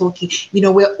and we're talking,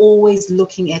 we're always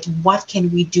looking at what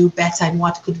can we do better and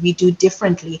what could we do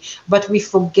differently, but we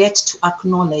forget to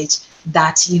acknowledge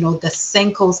that, the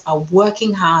SENCOs are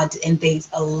working hard and there's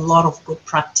a lot of good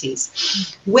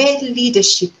practice. Where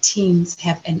leadership teams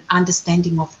have an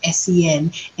understanding of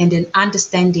SEN and an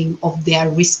understanding of their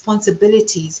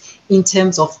responsibilities in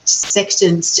terms of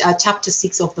chapter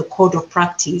 6 of the Code of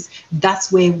Practice,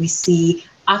 that's where we see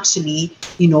actually,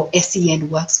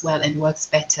 SEN works well and works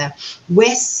better.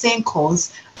 Where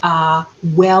SENCOs are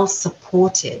well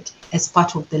supported as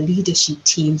part of the leadership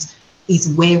teams is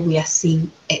where we are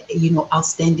seeing,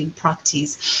 outstanding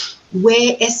practice.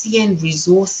 Where SEN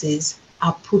resources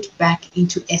are put back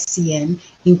into SEN,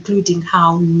 including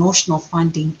how notional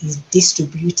funding is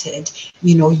distributed,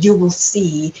 you will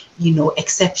see,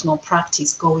 exceptional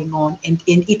practice going on. And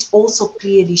it also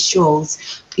clearly shows,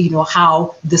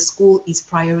 how the school is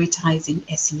prioritizing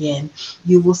SEN.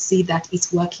 You will see that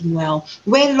it's working well.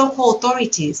 Where local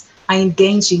authorities are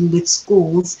engaging with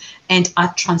schools and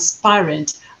are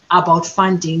transparent about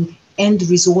funding and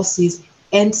resources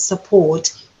and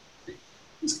support.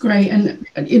 It's great. And,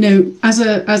 as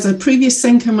a previous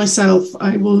SENCO myself,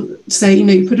 I will say,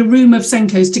 you put a room of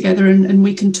SENCOs together and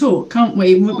we can talk, can't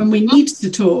we? And we need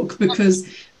to talk because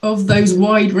of those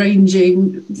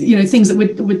wide-ranging, things that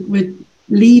we're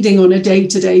leading on a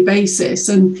day-to-day basis.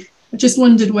 And I just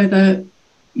wondered whether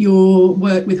your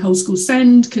work with Whole School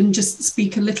SEND can just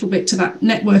speak a little bit to that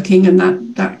networking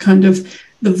and that kind of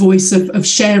the voice of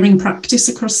sharing practice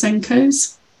across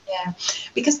SENCOs. Yeah,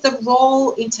 because the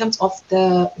role in terms of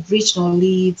the regional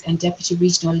leads and deputy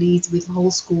regional leads with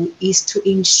Whole School is to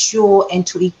ensure and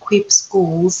to equip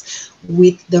schools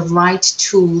with the right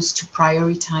tools to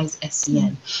prioritize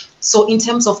SEN. So in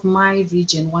terms of my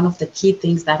region, one of the key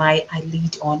things that I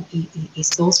lead on is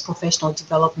those professional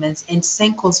developments, and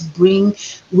SENCOs bring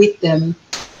with them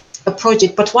a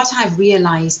project. But what I've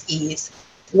realized is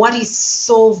what is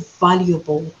so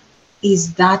valuable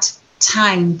is that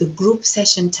time, the group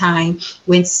session time,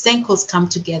 when SENCOs come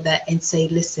together and say,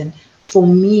 listen, for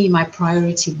me, my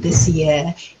priority this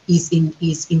year is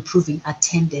improving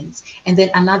attendance. And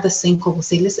then another SENCO will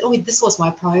say, listen, this was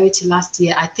my priority last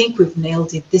year. I think we've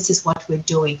nailed it. This is what we're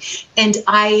doing. And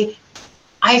I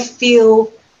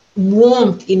feel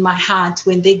warmth in my heart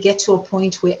when they get to a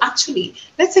point where actually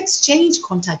let's exchange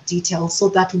contact details so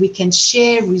that we can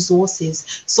share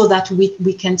resources, so that we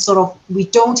can we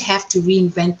don't have to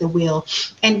reinvent the wheel.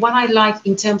 And what I like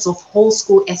in terms of Whole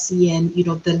School SEN,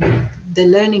 the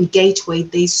learning gateway,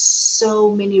 there's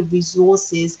so many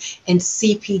resources and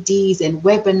CPDs and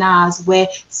webinars where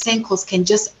SENCOs can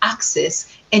just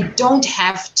access and don't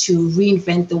have to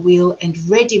reinvent the wheel, and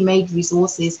ready-made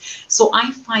resources. So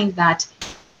I find that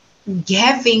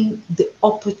having the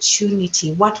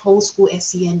opportunity, what Whole School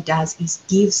SEN does is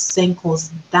give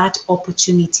SENCOs that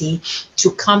opportunity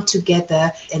to come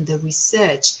together and the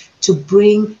research to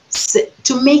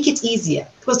make it easier,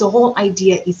 because the whole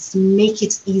idea is to make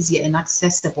it easier and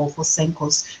accessible for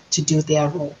SENCOs to do their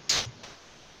role.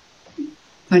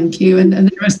 Thank you.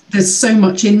 And there's so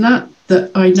much in that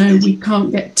I know we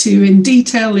can't get to in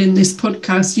detail in this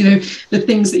podcast. The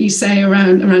things that you say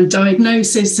around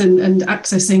diagnosis and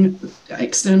accessing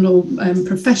external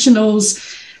professionals,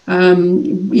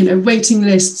 waiting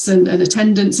lists and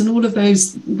attendance and all of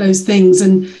those things.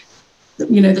 And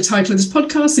the title of this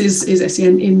podcast is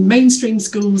SEN in mainstream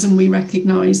schools, and we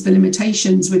recognise the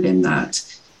limitations within that.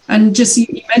 And just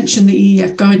you mentioned the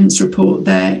EEF guidance report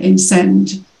there in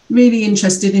SEND. Really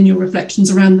interested in your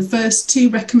reflections around the first two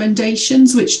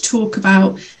recommendations, which talk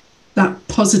about that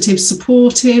positive,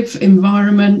 supportive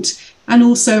environment and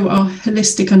also our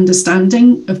holistic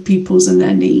understanding of pupils and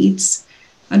their needs.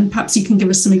 And perhaps you can give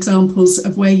us some examples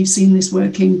of where you've seen this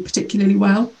working particularly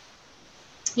well.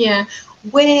 Yeah,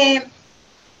 where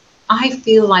I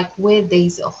feel like where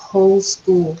there's a whole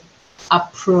school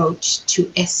approach to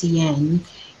SEN,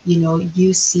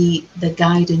 you see the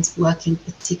guidance working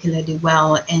particularly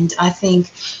well. And I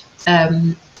think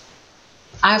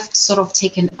I've sort of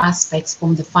taken aspects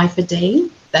from the 5 a day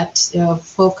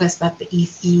focus that the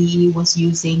EE was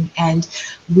using, and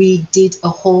we did a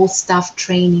whole staff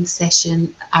training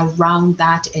session around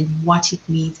that and what it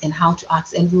means and how to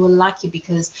ask. And we were lucky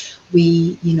because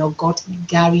we, got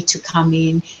Gary to come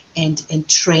in and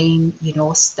train,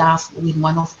 staff with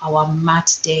one of our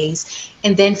mat days.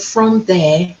 And then from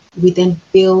there, we then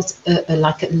built a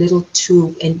little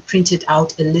tool and printed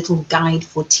out a little guide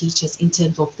for teachers in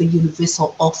terms of the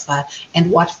universal offer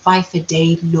and what 5 a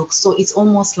day looks. So it's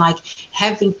almost like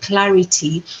having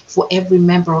clarity for every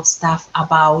member of staff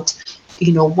about,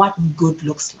 what good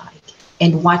looks like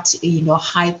and what,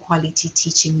 high quality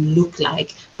teaching look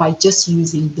like by just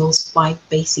using those 5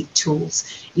 basic tools,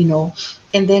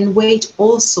 And then where it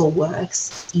also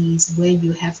works is where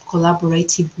you have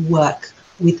collaborative work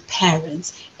with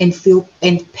parents and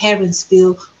parents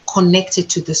feel connected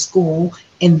to the school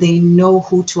and they know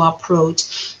who to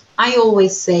approach. I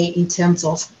always say in terms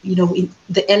of, in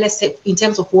the LSA, in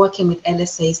terms of working with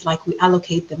LSAs, like we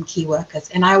allocate them key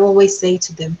workers. And I always say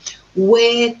to them,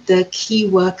 where the key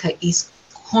worker is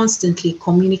constantly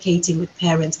communicating with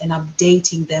parents and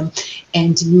updating them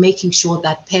and making sure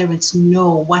that parents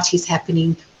know what is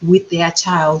happening with their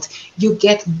child, you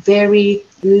get very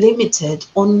limited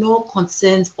or no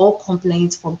concerns or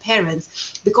complaints from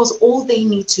parents, because all they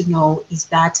need to know is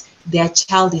that their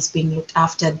child is being looked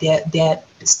after, their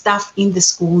staff in the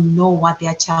school know what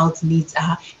their child's needs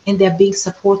are, and they're being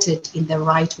supported in the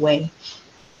right way.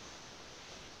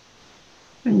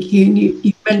 Thank you. And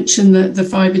you mentioned the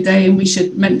 5 a day, and we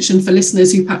should mention for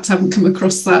listeners who perhaps haven't come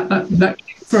across that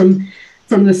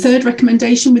from the third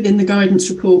recommendation within the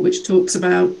guidance report, which talks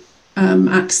about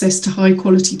access to high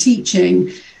quality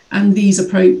teaching, and these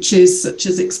approaches such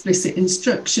as explicit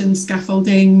instruction,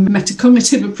 scaffolding,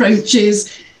 metacognitive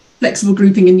approaches, flexible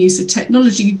grouping and use of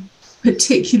technology,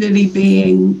 particularly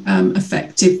being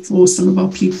effective for some of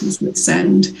our pupils with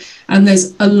SEN. And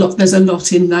there's a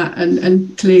lot in that,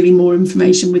 and clearly more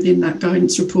information within that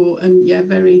guidance report. And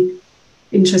very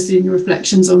interested in your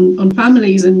reflections on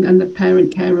families and the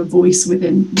parent carer voice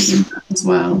within that as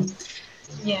well.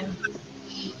 Yeah.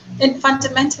 And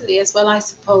fundamentally as well, I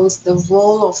suppose, the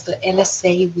role of the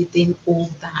LSA within all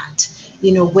that,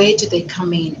 where do they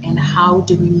come in and how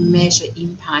do we measure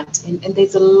impact? And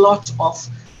there's a lot of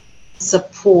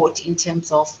support in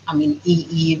terms of,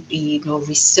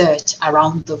 research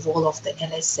around the role of the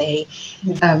LSA.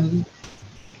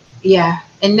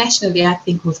 And nationally, I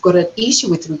think we've got an issue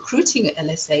with recruiting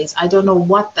LSAs. I don't know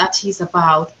what that is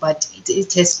about, but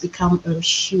it has become a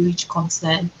huge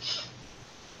concern.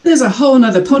 There's a whole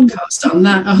nother podcast on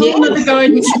that, a whole other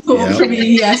guidance report from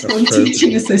EES on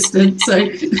teaching assistants. So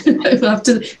we'll have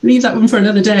to leave that one for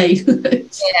another day.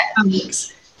 That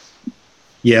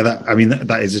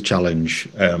is a challenge,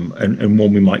 and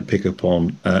one we might pick up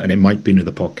on, and it might be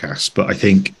another podcast. But I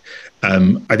think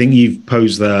you've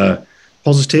posed the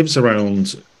positives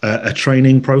around a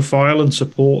training profile and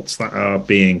supports that are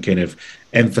being kind of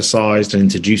emphasized and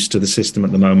introduced to the system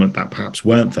at the moment that perhaps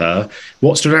weren't there.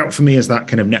 What stood out for me is that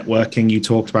kind of networking you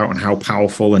talked about and how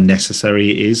powerful and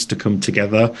necessary it is to come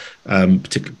together,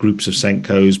 particular groups of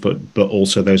SENCOs, but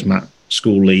also those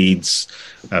school leads,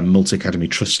 multi-academy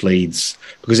trust leads,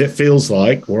 because it feels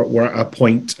like we're at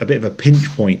a bit of a pinch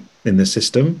point in the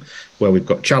system where we've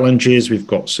got challenges, we've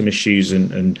got some issues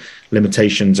and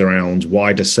limitations around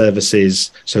wider services.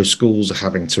 So schools are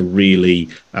having to really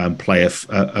play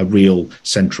a real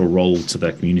central role to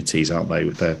their communities, aren't they,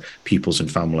 with their pupils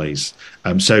and families.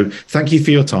 So thank you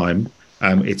for your time.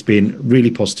 It's been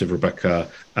really positive, Rebecca.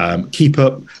 Keep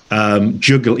up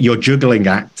your juggling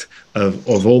act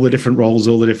of all the different roles,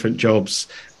 all the different jobs.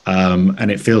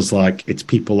 And it feels like it's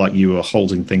people like you are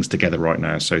holding things together right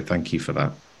now. So thank you for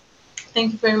that.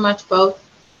 Thank you very much, both.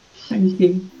 Thank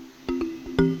you.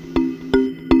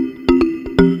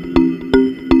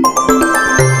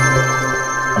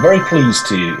 I'm very pleased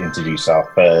to introduce our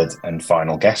third and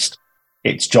final guest.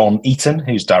 It's John Eaton,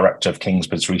 who's Director of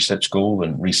Kingsbridge Research School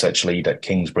and Research Lead at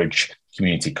Kingsbridge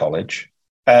Community College.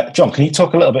 John, can you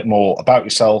talk a little bit more about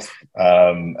yourself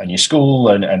and your school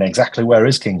and exactly where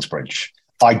is Kingsbridge?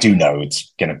 I do know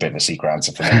it's going to be a bit of a secret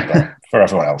answer for me, but for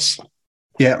everyone else.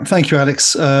 Yeah, thank you,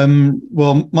 Alex.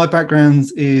 Well, my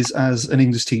background is as an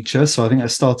English teacher. So I think I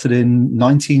started in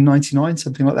 1999,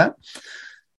 something like that.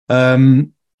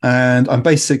 And I'm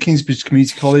based at Kingsbridge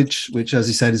Community College, which, as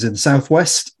you said, is in the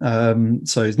southwest.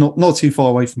 So it's not too far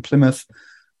away from Plymouth.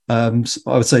 So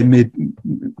I would say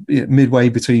midway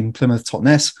between Plymouth,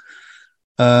 Totnes.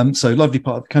 So lovely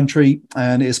part of the country.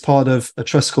 And it's part of a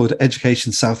trust called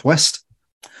Education Southwest.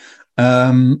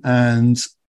 And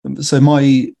so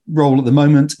my role at the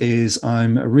moment is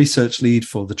I'm a research lead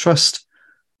for the trust.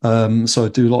 So I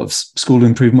do a lot of school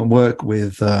improvement work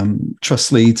with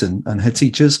trust leads and head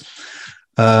teachers.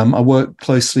 I work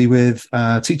closely with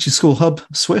Teaching School Hub,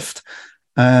 Swift.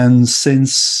 And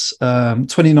since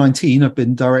 2019, I've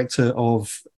been director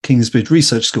of Kingsbridge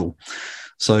Research School.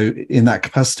 So in that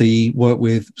capacity, work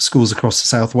with schools across the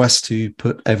Southwest to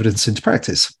put evidence into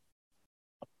practice.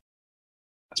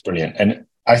 That's brilliant. And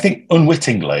I think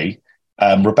unwittingly,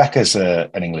 Rebecca's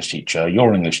an English teacher, you're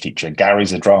an English teacher,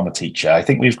 Gary's a drama teacher. I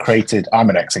think I'm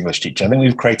an ex-English teacher. I think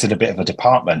we've created a bit of a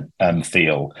department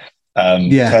feel.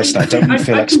 Kirsten, I don't really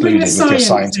feel excluded with your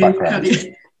science background.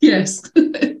 Yes.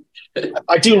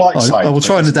 I do like science. I will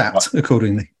try and adapt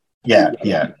accordingly. Yeah.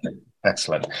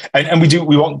 Excellent. And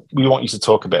we want you to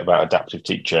talk a bit about adaptive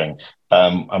teaching.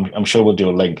 I'm sure we'll do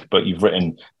a link, but you've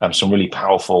written some really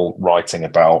powerful writing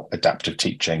about adaptive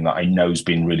teaching that I know has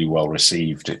been really well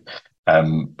received.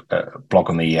 Blog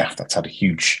on the EF that's had a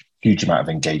huge amount of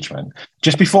engagement.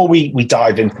 Just before we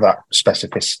dive into that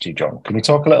specificity, John, can we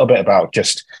talk a little bit about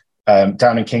just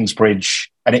down in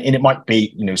Kingsbridge, and it might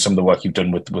be some of the work you've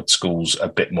done with schools a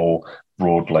bit more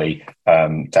broadly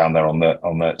down there on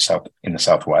the south in the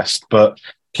southwest, but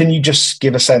can you just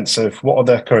give a sense of what are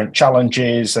the current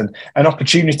challenges and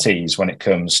opportunities when it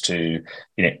comes to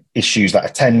issues that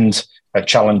attend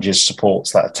challenges,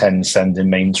 supports that attend SEND in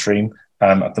mainstream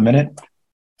at the minute?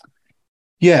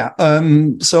 Yeah.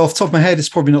 So off the top of my head, it's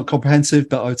probably not comprehensive,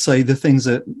 but I would say the things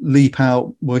that leap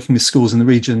out working with schools in the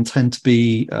region tend to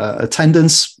be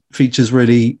attendance features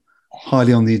really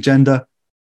highly on the agenda.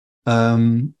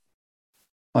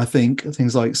 I think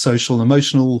things like social and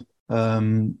emotional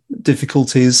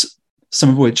difficulties, some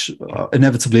of which are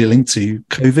inevitably linked to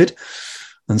COVID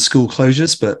and school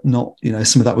closures, but not,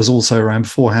 some of that was also around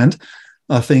beforehand,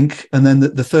 I think. And then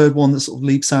the third one that sort of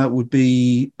leaps out would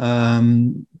be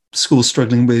schools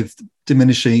struggling with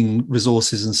diminishing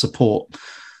resources and support.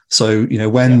 So,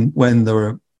 when there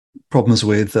are problems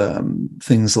with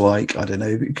things like, I don't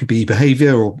know, it could be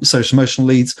behavior or social emotional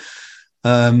needs,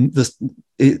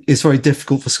 it's very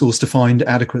difficult for schools to find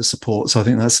adequate support. So I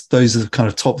think those are the kind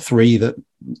of top three that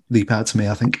leap out to me,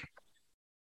 I think.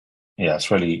 Yeah,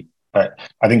 it's really, I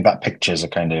think that picture is a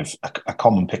kind of a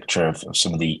common picture of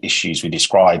some of the issues we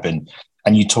describe. And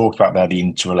you talked about there the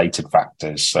interrelated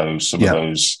factors. So some of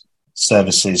those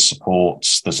services,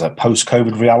 supports, there's a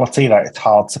post-COVID reality that it's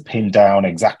hard to pin down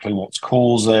exactly what's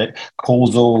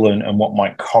causal and what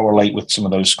might correlate with some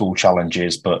of those school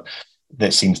challenges. But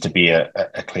there seems to be a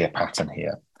clear pattern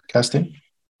here. Kirsten?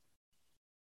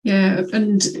 Yeah,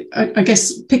 and I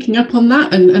guess picking up on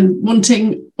that and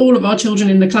wanting all of our children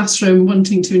in the classroom,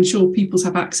 wanting to ensure pupils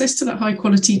have access to that high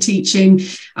quality teaching.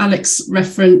 Alex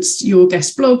referenced your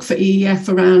guest blog for EEF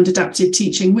around adaptive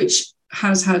teaching, which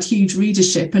has had huge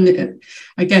readership. And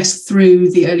I guess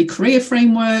through the early career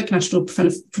framework, national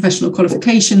professional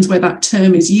qualifications, where that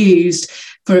term is used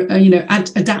for,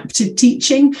 adaptive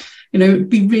teaching, it'd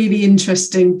be really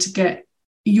interesting to get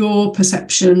your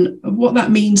perception of what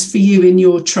that means for you in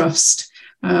your trust.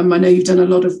 I know you've done a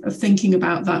lot of thinking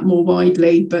about that more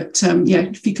widely, but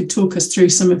if you could talk us through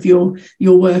some of your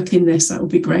work in this, that would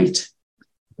be great.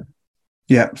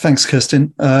 Yeah, thanks,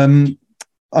 Kirsten.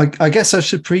 I guess I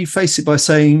should preface it by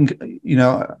saying,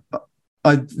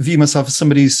 I view myself as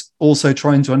somebody who's also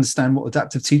trying to understand what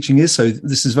adaptive teaching is. So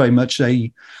this is very much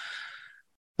a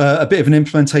bit of an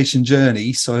implementation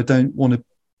journey. So I don't want to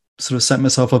sort of set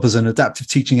myself up as an adaptive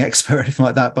teaching expert or anything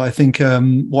like that. But I think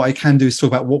what I can do is talk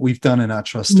about what we've done in our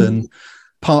trust. And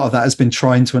part of that has been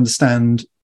trying to understand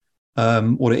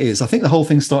what it is. I think the whole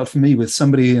thing started for me with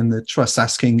somebody in the trust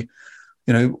asking,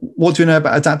 what do you know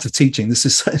about adaptive teaching? This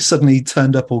has suddenly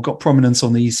turned up or got prominence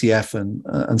on the ECF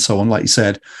and so on, like you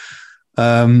said.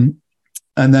 And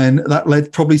then that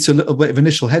led probably to a little bit of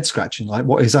initial head scratching, like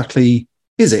what exactly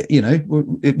is it?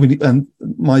 And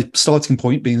my starting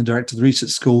point, being the director of the research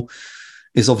school,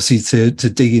 is obviously to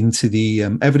dig into the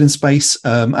evidence base,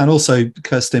 and also,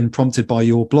 Kirsten, prompted by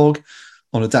your blog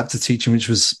on adaptive teaching, which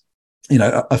was,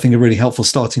 I think a really helpful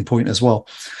starting point as well.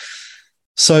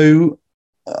 So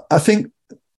I think,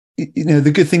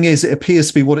 the good thing is it appears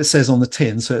to be what it says on the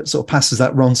tin. So it sort of passes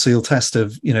that Ronseal test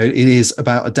of, it is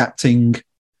about adapting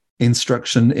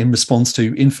instruction in response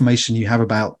to information you have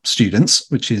about students,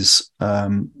 which is,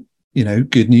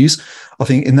 good news. I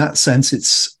think in that sense,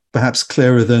 it's perhaps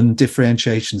clearer than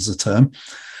differentiation as a term.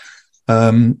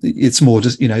 It's more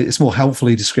just, it's more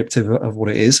helpfully descriptive of what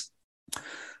it is.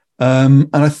 And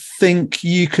I think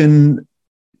you can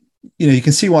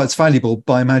see why it's valuable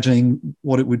by imagining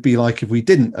what it would be like if we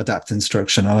didn't adapt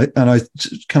instruction. And I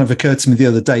kind of occurred to me the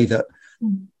other day that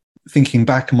thinking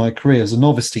back in my career as a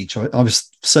novice teacher, I was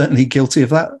certainly guilty of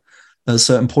that at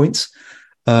certain points.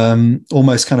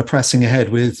 almost kind of pressing ahead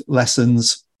with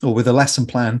lessons or with a lesson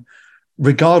plan,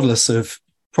 regardless of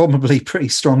probably pretty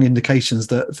strong indications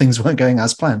that things weren't going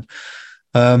as planned.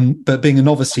 But being a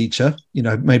novice teacher,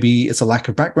 maybe it's a lack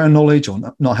of background knowledge or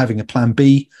not having a plan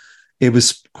B. It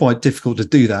was quite difficult to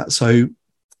do that. So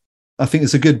I think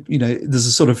it's a good, there's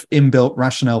a sort of inbuilt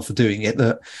rationale for doing it,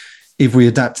 that if we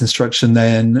adapt instruction,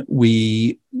 then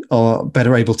we are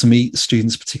better able to meet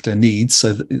students' particular needs.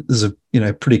 So there's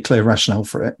a pretty clear rationale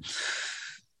for it.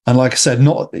 And like I said,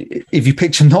 if you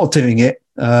picture not doing it,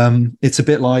 it's a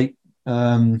bit like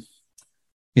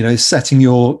setting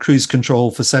your cruise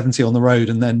control for 70 on the road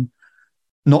and then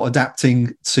not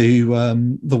adapting to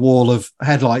the wall of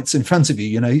headlights in front of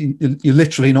you. You're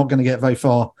literally not going to get very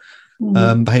far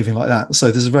behaving like that.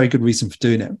 So there's a very good reason for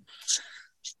doing it.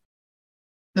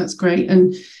 That's great.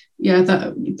 And yeah,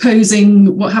 that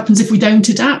posing what happens if we don't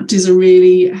adapt is a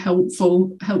really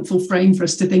helpful frame for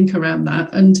us to think around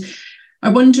that. And I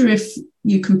wonder if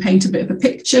you can paint a bit of a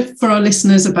picture for our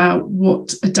listeners about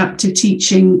what adaptive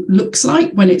teaching looks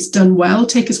like when it's done well.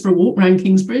 Take us for a walk around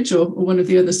Kingsbridge or one of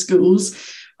the other schools.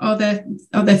 Are there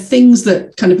things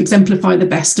that kind of exemplify the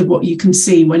best of what you can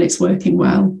see when it's working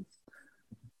well?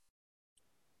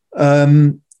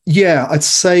 Yeah, I'd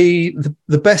say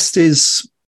the best is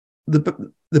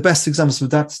the best examples of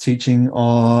adaptive teaching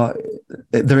are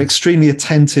they're extremely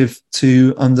attentive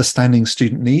to understanding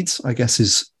student needs, I guess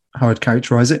is how I'd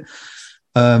characterize it.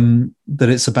 That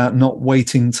it's about not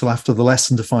waiting till after the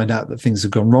lesson to find out that things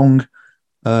have gone wrong.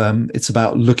 It's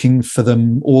about looking for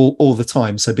them all the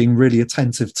time. So being really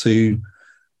attentive to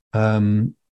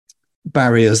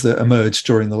barriers that emerge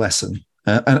during the lesson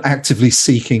and actively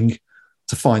seeking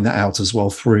to find that out as well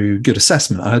through good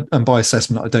assessment. And by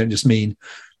assessment, I don't just mean,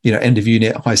 end of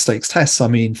unit, high stakes tests. I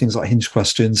mean, things like hinge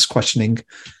questions, questioning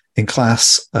in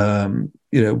class,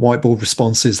 whiteboard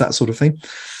responses, that sort of thing.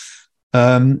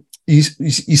 You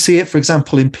see it, for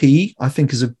example, in PE, I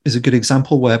think is a good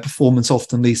example where performance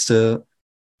often leads to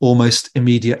almost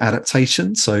immediate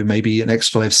adaptation. So maybe an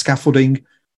extra layer of scaffolding,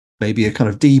 maybe a kind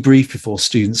of debrief before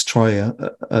students try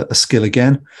a skill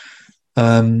again.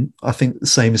 I think the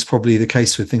same is probably the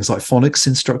case with things like phonics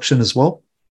instruction as well,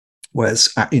 where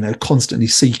it's constantly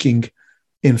seeking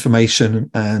information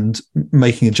and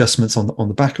making adjustments on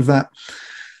the back of that.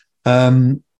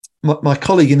 My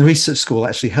colleague in the research school,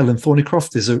 actually, Helen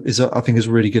Thornycroft, I think is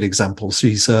a really good example.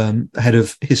 She's head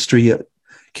of history at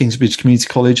Kingsbridge Community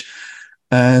College,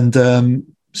 and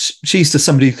she's just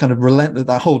somebody who kind of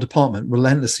that whole department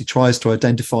relentlessly tries to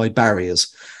identify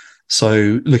barriers.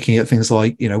 So looking at things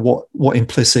like, what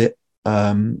implicit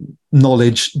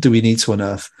knowledge do we need to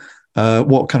unearth?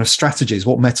 What kind of strategies,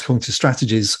 what metacognitive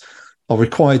strategies are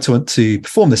required to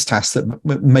perform this task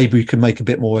that maybe we can make a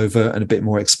bit more overt and a bit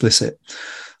more explicit.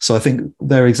 So I think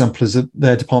their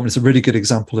department is a really good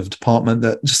example of a department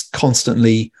that just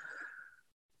constantly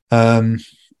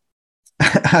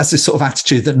has this sort of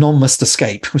attitude that none must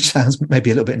escape, which sounds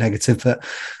maybe a little bit negative, but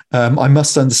I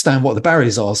must understand what the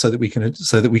barriers are so that we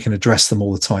can address them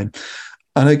all the time.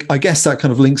 And I guess that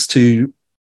kind of links to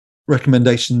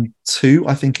recommendation 2,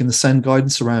 I think, in the SEN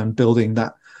guidance around building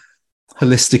that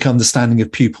holistic understanding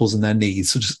of pupils and their needs.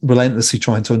 So just relentlessly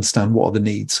trying to understand what are the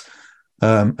needs,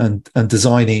 and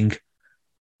designing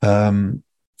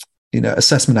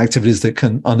assessment activities that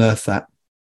can unearth that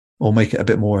or make it a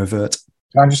bit more overt.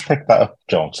 Can I just pick that up,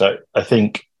 John? So I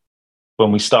think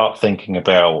when we start thinking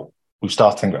about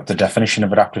the definition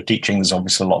of adaptive teaching, there's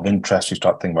obviously a lot of interest. We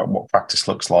start thinking about what practice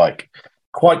looks like.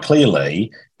 Quite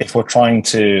clearly, if we're trying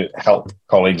to help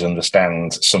colleagues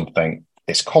understand something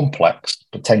that's complex,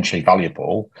 potentially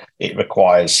valuable, it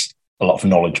requires a lot of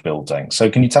knowledge building. So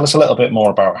can you tell us a little bit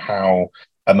more about how,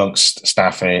 amongst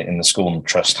staff in the school and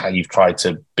trust, how you've tried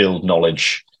to build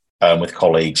knowledge with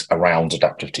colleagues around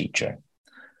adaptive teaching?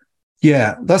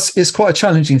 Yeah, it's quite a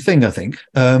challenging thing, I think.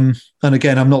 And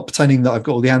again, I'm not pretending that I've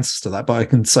got all the answers to that, but I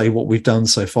can say what we've done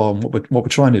so far and what we're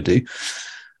trying to do.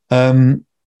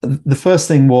 The first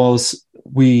thing was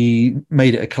we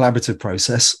made it a collaborative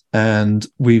process, and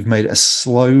we've made it a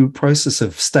slow process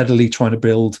of steadily trying to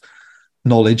build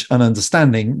knowledge and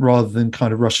understanding rather than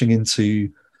kind of rushing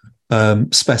into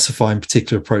specifying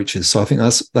particular approaches. So I think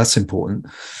that's important.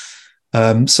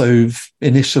 So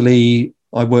initially,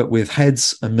 I worked with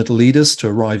heads and middle leaders to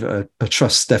arrive at a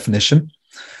trust definition,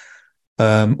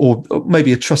 or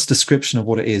maybe a trust description of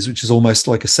what it is, which is almost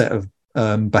like a set of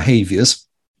behaviors.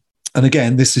 And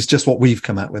again, this is just what we've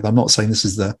come out with. I'm not saying this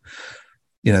is the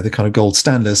kind of gold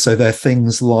standard. So there are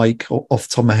things like, off the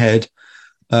top of my head,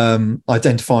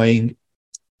 identifying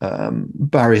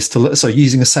barriers to, so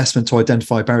using assessment to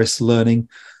identify barriers to learning,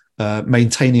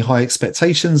 maintaining high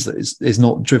expectations that is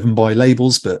not driven by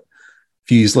labels, but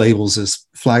views labels as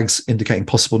flags indicating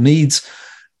possible needs.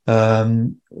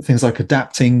 Things like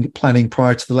adapting planning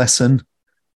prior to the lesson,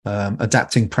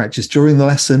 adapting practice during the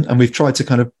lesson. And we've tried to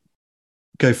kind of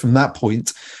go from that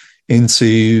point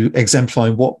into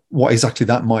exemplifying what exactly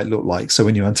that might look like. So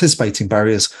when you're anticipating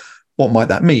barriers, what might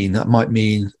that mean? That might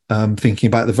mean thinking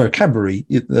about the vocabulary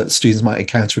that students might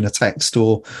encounter in a text,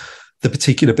 or the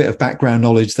particular bit of background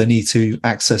knowledge they need to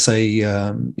access a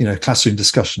classroom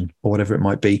discussion or whatever it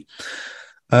might be.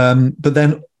 But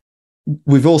then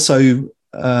we've also,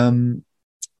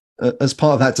 as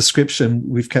part of that description,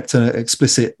 we've kept an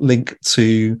explicit link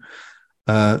to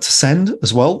SEN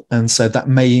as well, and so that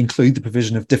may include the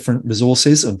provision of different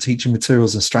resources and teaching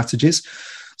materials and strategies.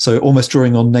 So almost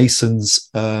drawing on Nason's,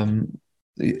 a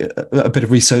bit of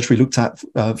research we looked at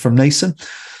from Nason.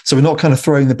 So we're not kind of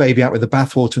throwing the baby out with the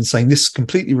bathwater and saying this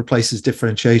completely replaces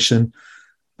differentiation,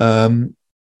 and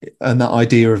that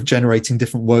idea of generating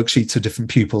different worksheets for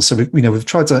different pupils. So we've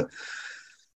tried to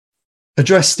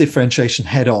address differentiation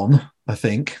head on, I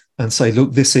think, and say,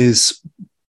 look,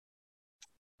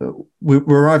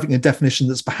 we're arriving at a definition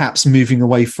that's perhaps moving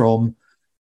away from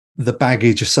the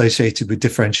baggage associated with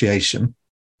differentiation,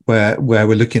 where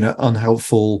we're looking at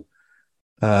unhelpful,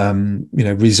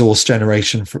 resource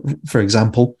generation, for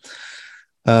example.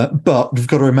 But we've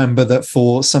got to remember that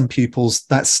for some pupils,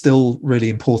 that's still really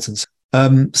important.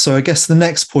 So I guess the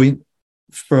next point,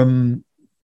 from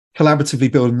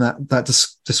collaboratively building that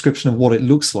description of what it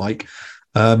looks like,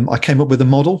 I came up with a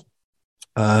model,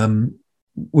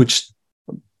 which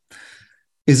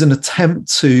is an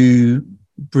attempt to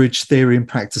bridge theory and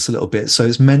practice a little bit. So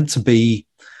it's meant to be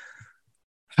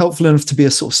helpful enough to be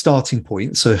a sort of starting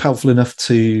point, so helpful enough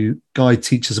to guide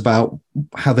teachers about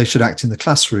how they should act in the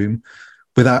classroom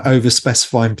without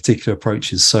over-specifying particular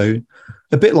approaches. So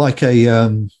a bit like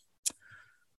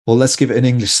let's give it an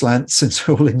English slant since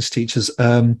we're all English teachers,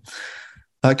 a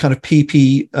kind of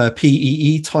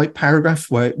PEE type paragraph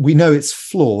where we know it's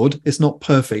flawed, it's not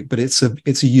perfect, but it's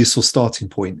a useful starting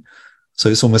point. So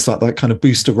it's almost like that kind of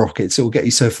booster rockets. It will get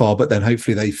you so far, but then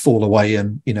hopefully they fall away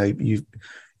and,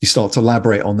 you start to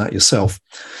elaborate on that yourself.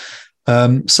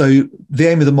 So the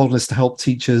aim of the model is to help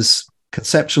teachers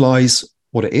conceptualize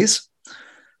what it is,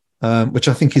 which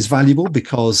I think is valuable,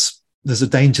 because there's a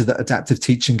danger that adaptive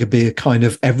teaching could be a kind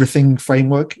of everything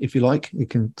framework, if you like. It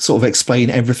can sort of explain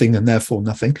everything and therefore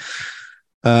nothing.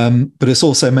 But it's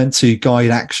also meant to guide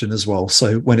action as well.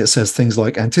 So when it says things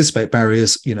like anticipate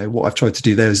barriers, what I've tried to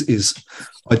do there is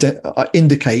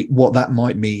indicate what that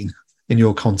might mean in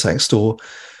your context. Or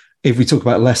if we talk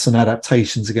about lesson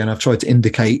adaptations, again, I've tried to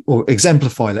indicate or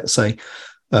exemplify, let's say,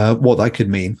 what that could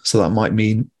mean. So that might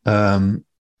mean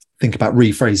think about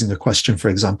rephrasing a question, for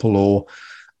example, or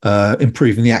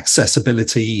improving the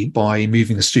accessibility by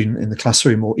moving a student in the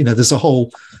classroom, or there's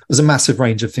a massive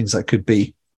range of things that could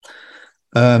be.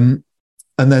 And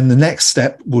then the next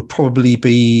step would probably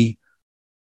be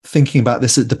thinking about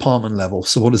this at department level.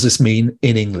 So what does this mean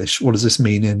in English? What does this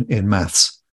mean in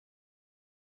maths?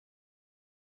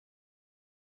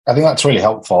 I think that's really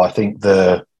helpful. I think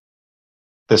there's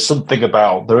something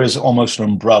about, there is almost an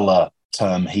umbrella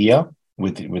term here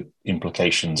with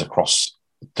implications across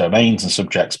domains and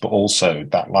subjects, but also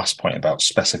that last point about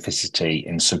specificity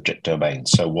in subject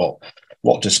domains. So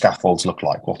what do scaffolds look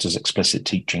like? What does explicit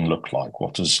teaching look like?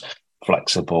 What does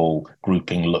flexible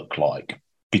grouping look like?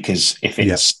 Because if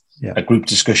it's a group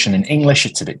discussion in English,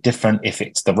 it's a bit different. If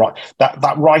it's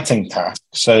that writing task.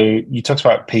 So you talked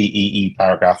about PEE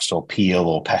paragraphs, or Peel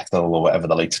or Petal, or whatever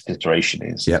the latest iteration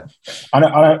is. Yeah.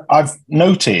 I've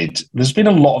noted there's been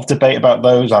a lot of debate about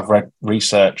those. I've read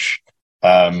research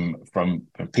from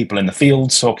people in the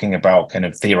field talking about kind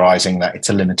of theorizing that it's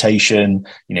a limitation,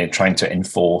 trying to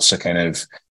enforce a kind of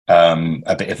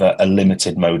a bit of a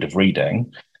limited mode of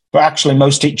reading. But actually,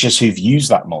 most teachers who've used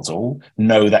that model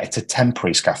know that it's a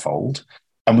temporary scaffold.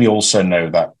 And we also know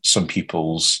that some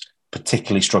pupils,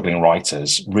 particularly struggling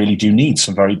writers, really do need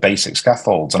some very basic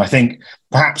scaffolds. And I think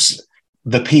perhaps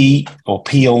the P or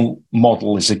Peel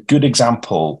model is a good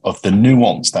example of the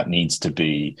nuance that needs to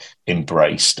be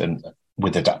embraced and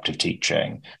with adaptive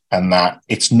teaching, and that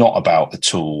it's not about a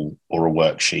tool or a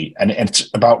worksheet, and it's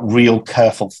about real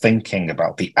careful thinking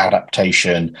about the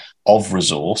adaptation of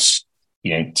resource,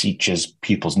 teachers,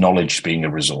 pupils' knowledge being a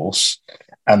resource,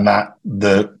 and that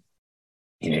the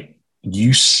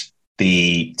use,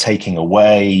 the taking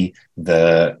away,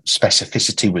 the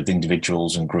specificity with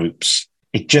individuals and groups,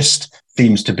 it just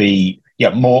seems to be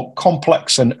more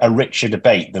complex and a richer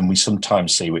debate than we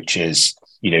sometimes see, which is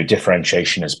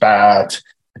differentiation is bad,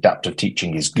 adaptive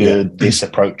teaching is good, this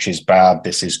approach is bad,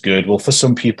 this is good. Well, for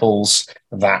some pupils,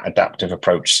 that adaptive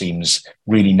approach seems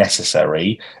really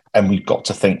necessary. And we've got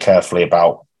to think carefully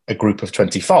about a group of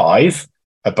 25,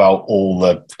 about all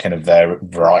the kind of their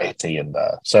variety in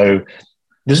there. So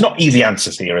there's not easy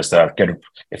answers here, is there?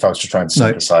 If I was to try and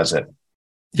synthesize it.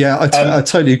 Yeah, I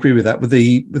totally agree with that. With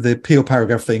the appeal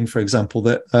paragraph thing, for example,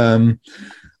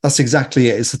 that's exactly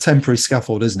it. It's a temporary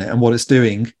scaffold, isn't it? And what it's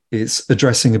doing is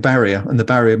addressing a barrier. And the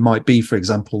barrier might be, for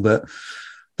example, that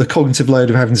the cognitive load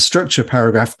of having to structure a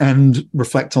paragraph and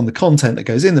reflect on the content that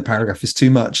goes in the paragraph is too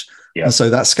much. Yeah. And so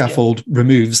that scaffold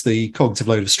removes the cognitive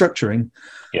load of structuring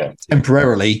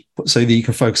temporarily so that you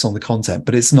can focus on the content,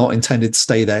 but it's not intended to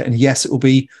stay there. And yes, it will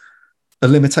be a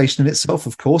limitation in itself,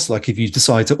 of course. Like if you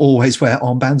decide to always wear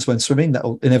armbands when swimming, that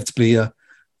will inevitably be a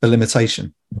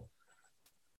limitation.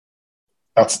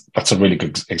 That's a really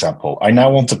good example. I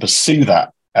now want to pursue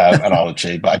that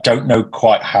analogy, but I don't know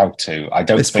quite how to.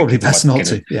 It's probably best not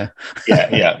to. Yeah.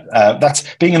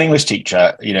 That's being an English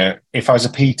teacher. You know, if I was a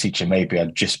PE teacher, maybe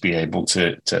I'd just be able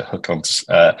to hook onto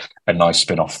a nice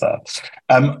spin-off there.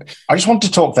 I just want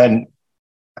to talk then,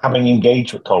 having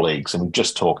engaged with colleagues, and we've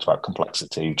just talked about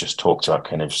complexity. We've just talked about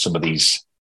kind of some of these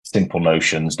simple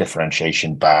notions: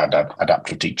 differentiation, bad;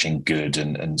 adaptive teaching, good;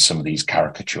 and some of these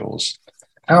caricatures.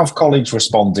 How have colleagues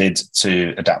responded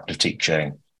to adaptive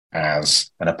teaching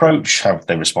as an approach? How have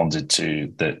they responded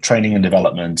to the training and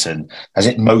development? And has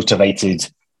it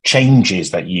motivated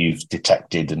changes that you've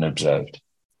detected and observed?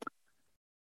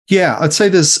 Yeah, I'd say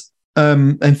there's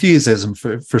enthusiasm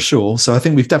for sure. So I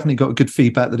think we've definitely got good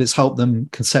feedback that it's helped them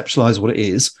conceptualize what it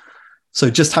is. So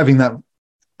just having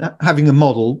a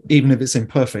model, even if it's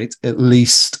imperfect, at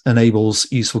least enables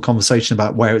useful conversation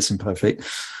about where it's imperfect.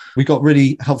 We got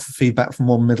really helpful feedback from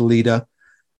one middle leader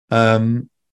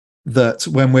that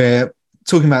when we're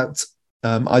talking about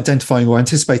identifying or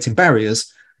anticipating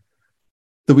barriers,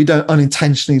 that we don't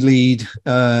unintentionally lead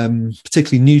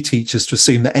particularly new teachers to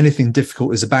assume that anything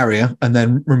difficult is a barrier and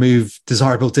then remove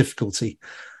desirable difficulty.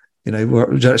 You know,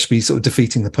 we're actually sort of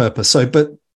defeating the purpose. So,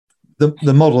 but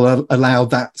the model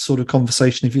allowed that sort of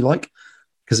conversation, if you like,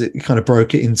 because it kind of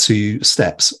broke it into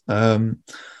steps.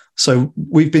 So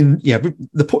we've been,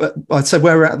 I'd say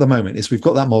where we're at the moment is we've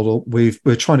got that model.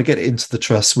 We're trying to get it into the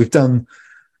trust. We've done,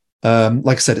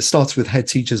 like I said, it starts with head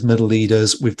teachers, middle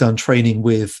leaders. We've done training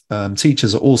with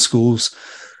teachers at all schools.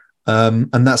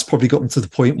 And that's probably gotten to the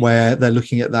point where they're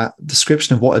looking at that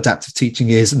description of what adaptive teaching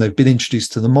is, and they've been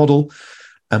introduced to the model.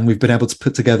 And we've been able to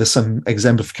put together some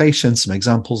exemplifications, some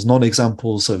examples,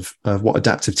 non-examples of what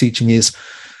adaptive teaching is.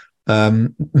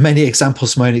 Many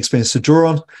examples from my own experience to draw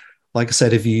on. Like I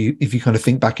said, if you kind of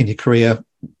think back in your career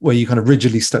where you kind of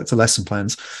rigidly stuck to lesson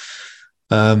plans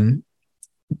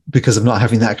because of not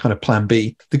having that kind of plan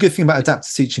B. The good thing about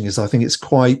adaptive teaching is I think it's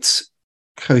quite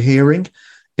cohering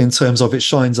in terms of it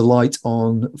shines a light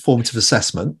on formative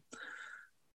assessment.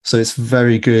 So it's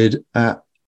very good at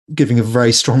giving a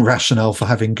very strong rationale for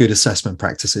having good assessment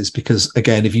practices, because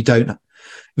again, if you're not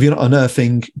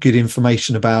unearthing good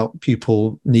information about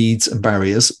pupil needs and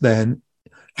barriers, then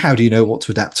how do you know what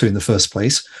to adapt to in the first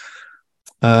place?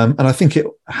 And I think it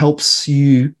helps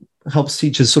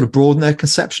teachers sort of broaden their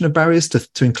conception of barriers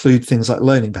to include things like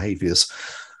learning behaviors.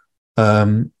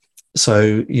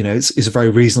 So, you know, it's very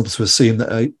reasonable to assume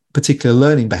that a particular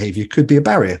learning behavior could be a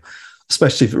barrier,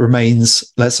 especially if it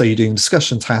remains, let's say you're doing a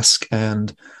discussion task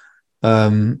and,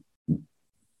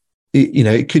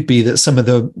 it could be that some of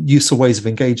the useful ways of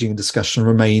engaging in discussion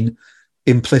remain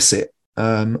implicit.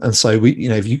 And so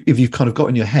if you've kind of got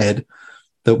in your head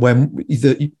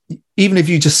that even if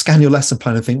you just scan your lesson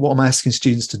plan and think, what am I asking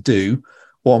students to do?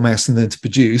 What am I asking them to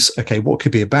produce? Okay, what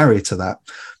could be a barrier to that?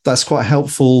 That's quite a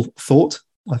helpful thought,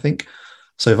 I think.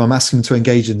 So if I'm asking them to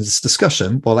engage in this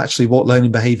discussion, well, actually, what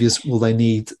learning behaviors will they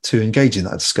need to engage in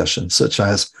that discussion, such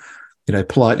as,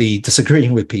 politely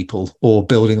disagreeing with people or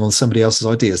building on somebody else's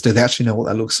ideas? Do they actually know what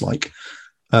that looks like?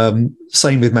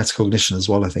 Same with metacognition as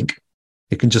well, I think.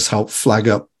 It can just help flag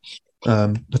up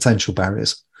potential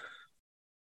barriers.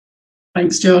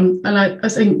 Thanks, John. And I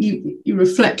think you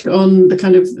reflect on the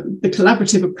kind of the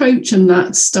collaborative approach and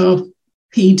that STAR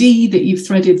PD that you've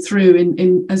threaded through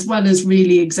in as well as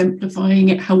really exemplifying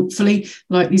it helpfully,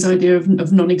 like this idea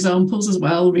of non-examples as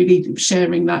well, really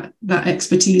sharing that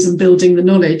expertise and building the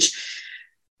knowledge.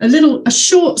 A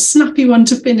short, snappy one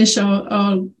to finish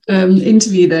our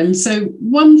interview then. So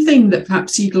one thing that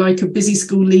perhaps you'd like a busy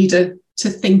school leader to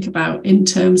think about in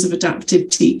terms of adaptive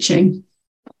teaching?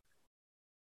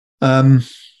 It's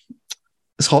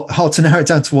hard to narrow it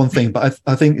down to one thing, but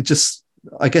I think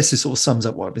I guess it sort of sums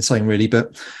up what I've been saying really.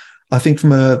 But I think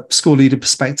from a school leader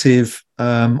perspective,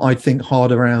 I'd think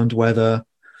hard around whether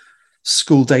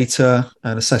school data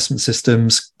and assessment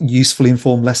systems usefully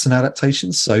inform lesson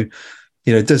adaptations. So,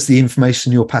 does the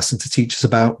information you're passing to teachers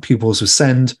about pupils with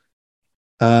SEN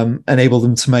enable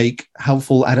them to make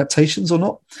helpful adaptations or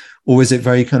not? Or is it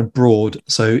very kind of broad?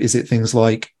 So is it things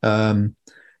like,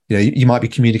 you might be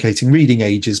communicating reading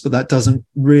ages, but that doesn't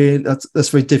really, that's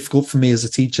very difficult for me as a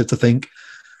teacher to think.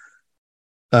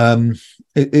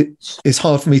 It's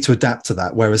hard for me to adapt to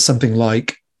that. Whereas something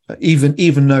like,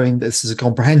 even knowing this is a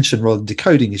comprehension rather than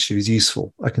decoding issue is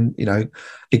useful.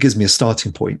 It gives me a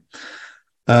starting point.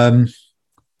 The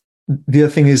other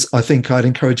thing is, I think I'd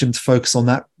encourage them to focus on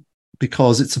that,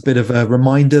 because it's a bit of a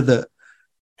reminder that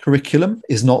curriculum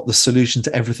is not the solution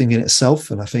to everything in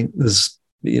itself. And I think there's,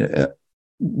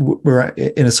 we're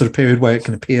in a sort of period where it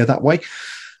can appear that way.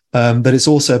 But it's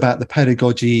also about the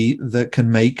pedagogy that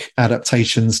can make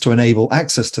adaptations to enable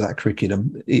access to that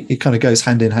curriculum. It kind of goes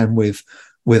hand in hand with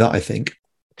that, I think.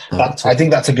 I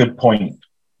think that's a good point,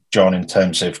 John, in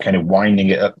terms of kind of winding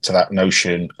it up to that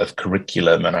notion of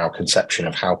curriculum and our conception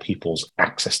of how pupils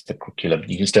access the curriculum.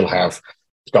 You can still have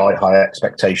sky-high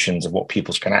expectations of what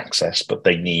pupils can access, but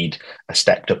they need a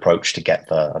stepped approach to get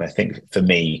there. And I think for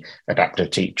me, adaptive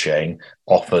teaching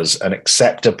offers an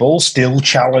acceptable, still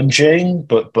challenging,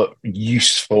 but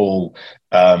useful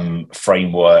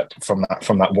framework from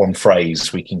that one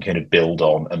phrase we can kind of build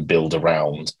on and build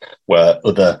around, where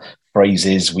other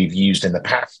phrases we've used in the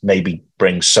past maybe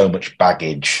bring so much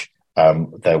baggage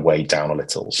their way down a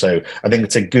little. So I think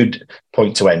it's a good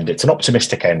point to end. It's an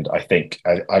optimistic end, I think.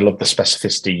 I love the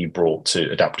specificity you brought to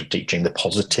adaptive teaching, the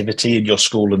positivity in your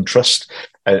school and trust.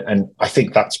 And I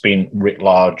think that's been writ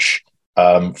large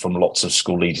from lots of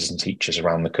school leaders and teachers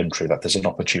around the country, that there's an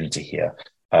opportunity here.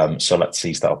 So let's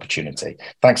seize that opportunity.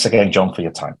 Thanks again, John, for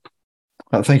your time.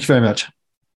 Thank you very much.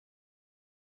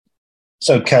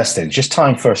 So, Kirsten, just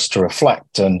time for us to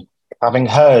reflect. And having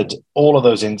heard all of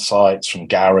those insights from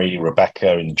Gary,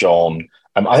 Rebecca, and John,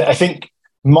 I think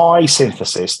my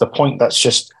synthesis, the point that's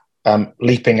just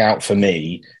leaping out for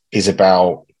me, is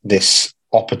about this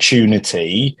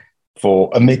opportunity for,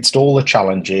 amidst all the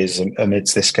challenges,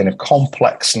 amidst this kind of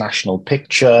complex national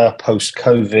picture,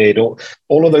 post-COVID,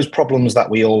 all of those problems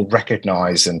that we all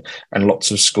recognise and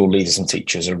lots of school leaders and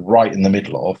teachers are right in the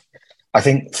middle of. I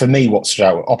think for me, what's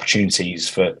our opportunities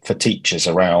for teachers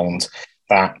around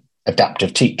that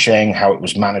adaptive teaching, how it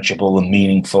was manageable and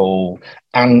meaningful,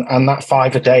 and that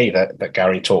 5 a day that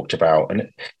Gary talked about. And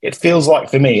it feels like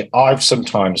for me, I've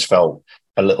sometimes felt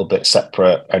a little bit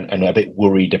separate and a bit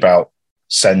worried about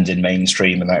SEND in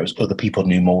mainstream, and that was other people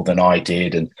knew more than I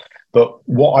did. But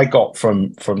what I got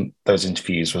from those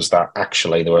interviews was that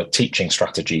actually there were teaching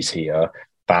strategies here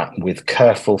that, with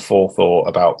careful forethought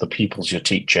about the pupils you're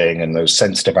teaching and those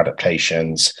sensitive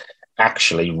adaptations,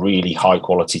 actually really high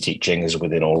quality teaching is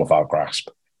within all of our grasp.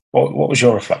 What was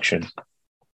your reflection?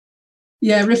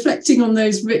 Yeah, reflecting on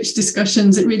those rich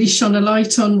discussions, it really shone a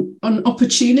light on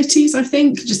opportunities, I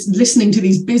think, just listening to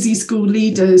these busy school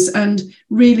leaders and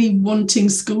really wanting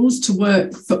schools to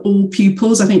work for all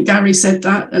pupils. I think Gary said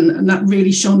that, and that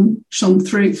really shone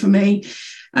through for me.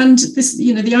 And this,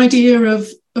 the idea of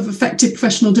effective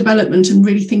professional development and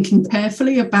really thinking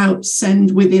carefully about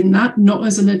SEND within that, not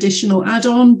as an additional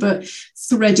add-on, but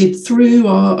threaded through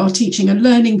our teaching and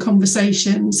learning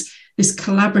conversations, this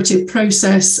collaborative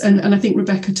process. And I think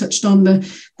Rebecca touched on the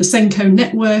SENCO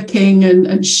networking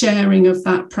and sharing of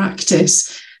that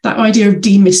practice. That idea of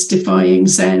demystifying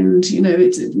SEND,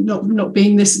 it's not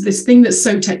being this thing that's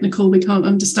so technical we can't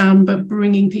understand, but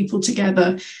bringing people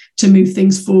together to move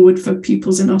things forward for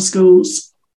pupils in our schools.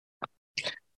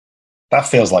 That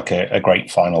feels like a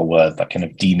great final word, that kind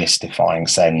of demystifying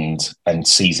SEND and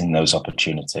seizing those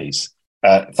opportunities.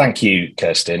 Thank you,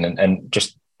 Kirsten, and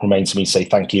just remains for me to say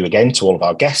thank you again to all of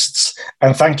our guests,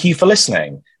 and thank you for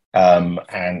listening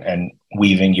and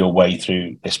weaving your way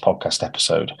through this podcast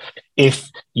episode. If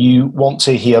you want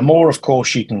to hear more, of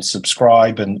course, you can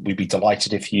subscribe, and we'd be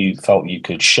delighted if you felt you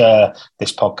could share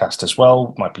this podcast as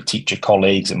well. It might be teacher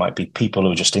colleagues, it might be people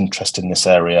who are just interested in this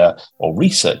area, or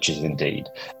researchers indeed.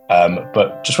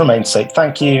 But just remain to say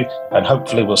thank you, and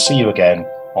hopefully we'll see you again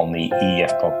on the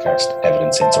EEF podcast,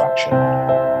 Evidence into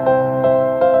Action.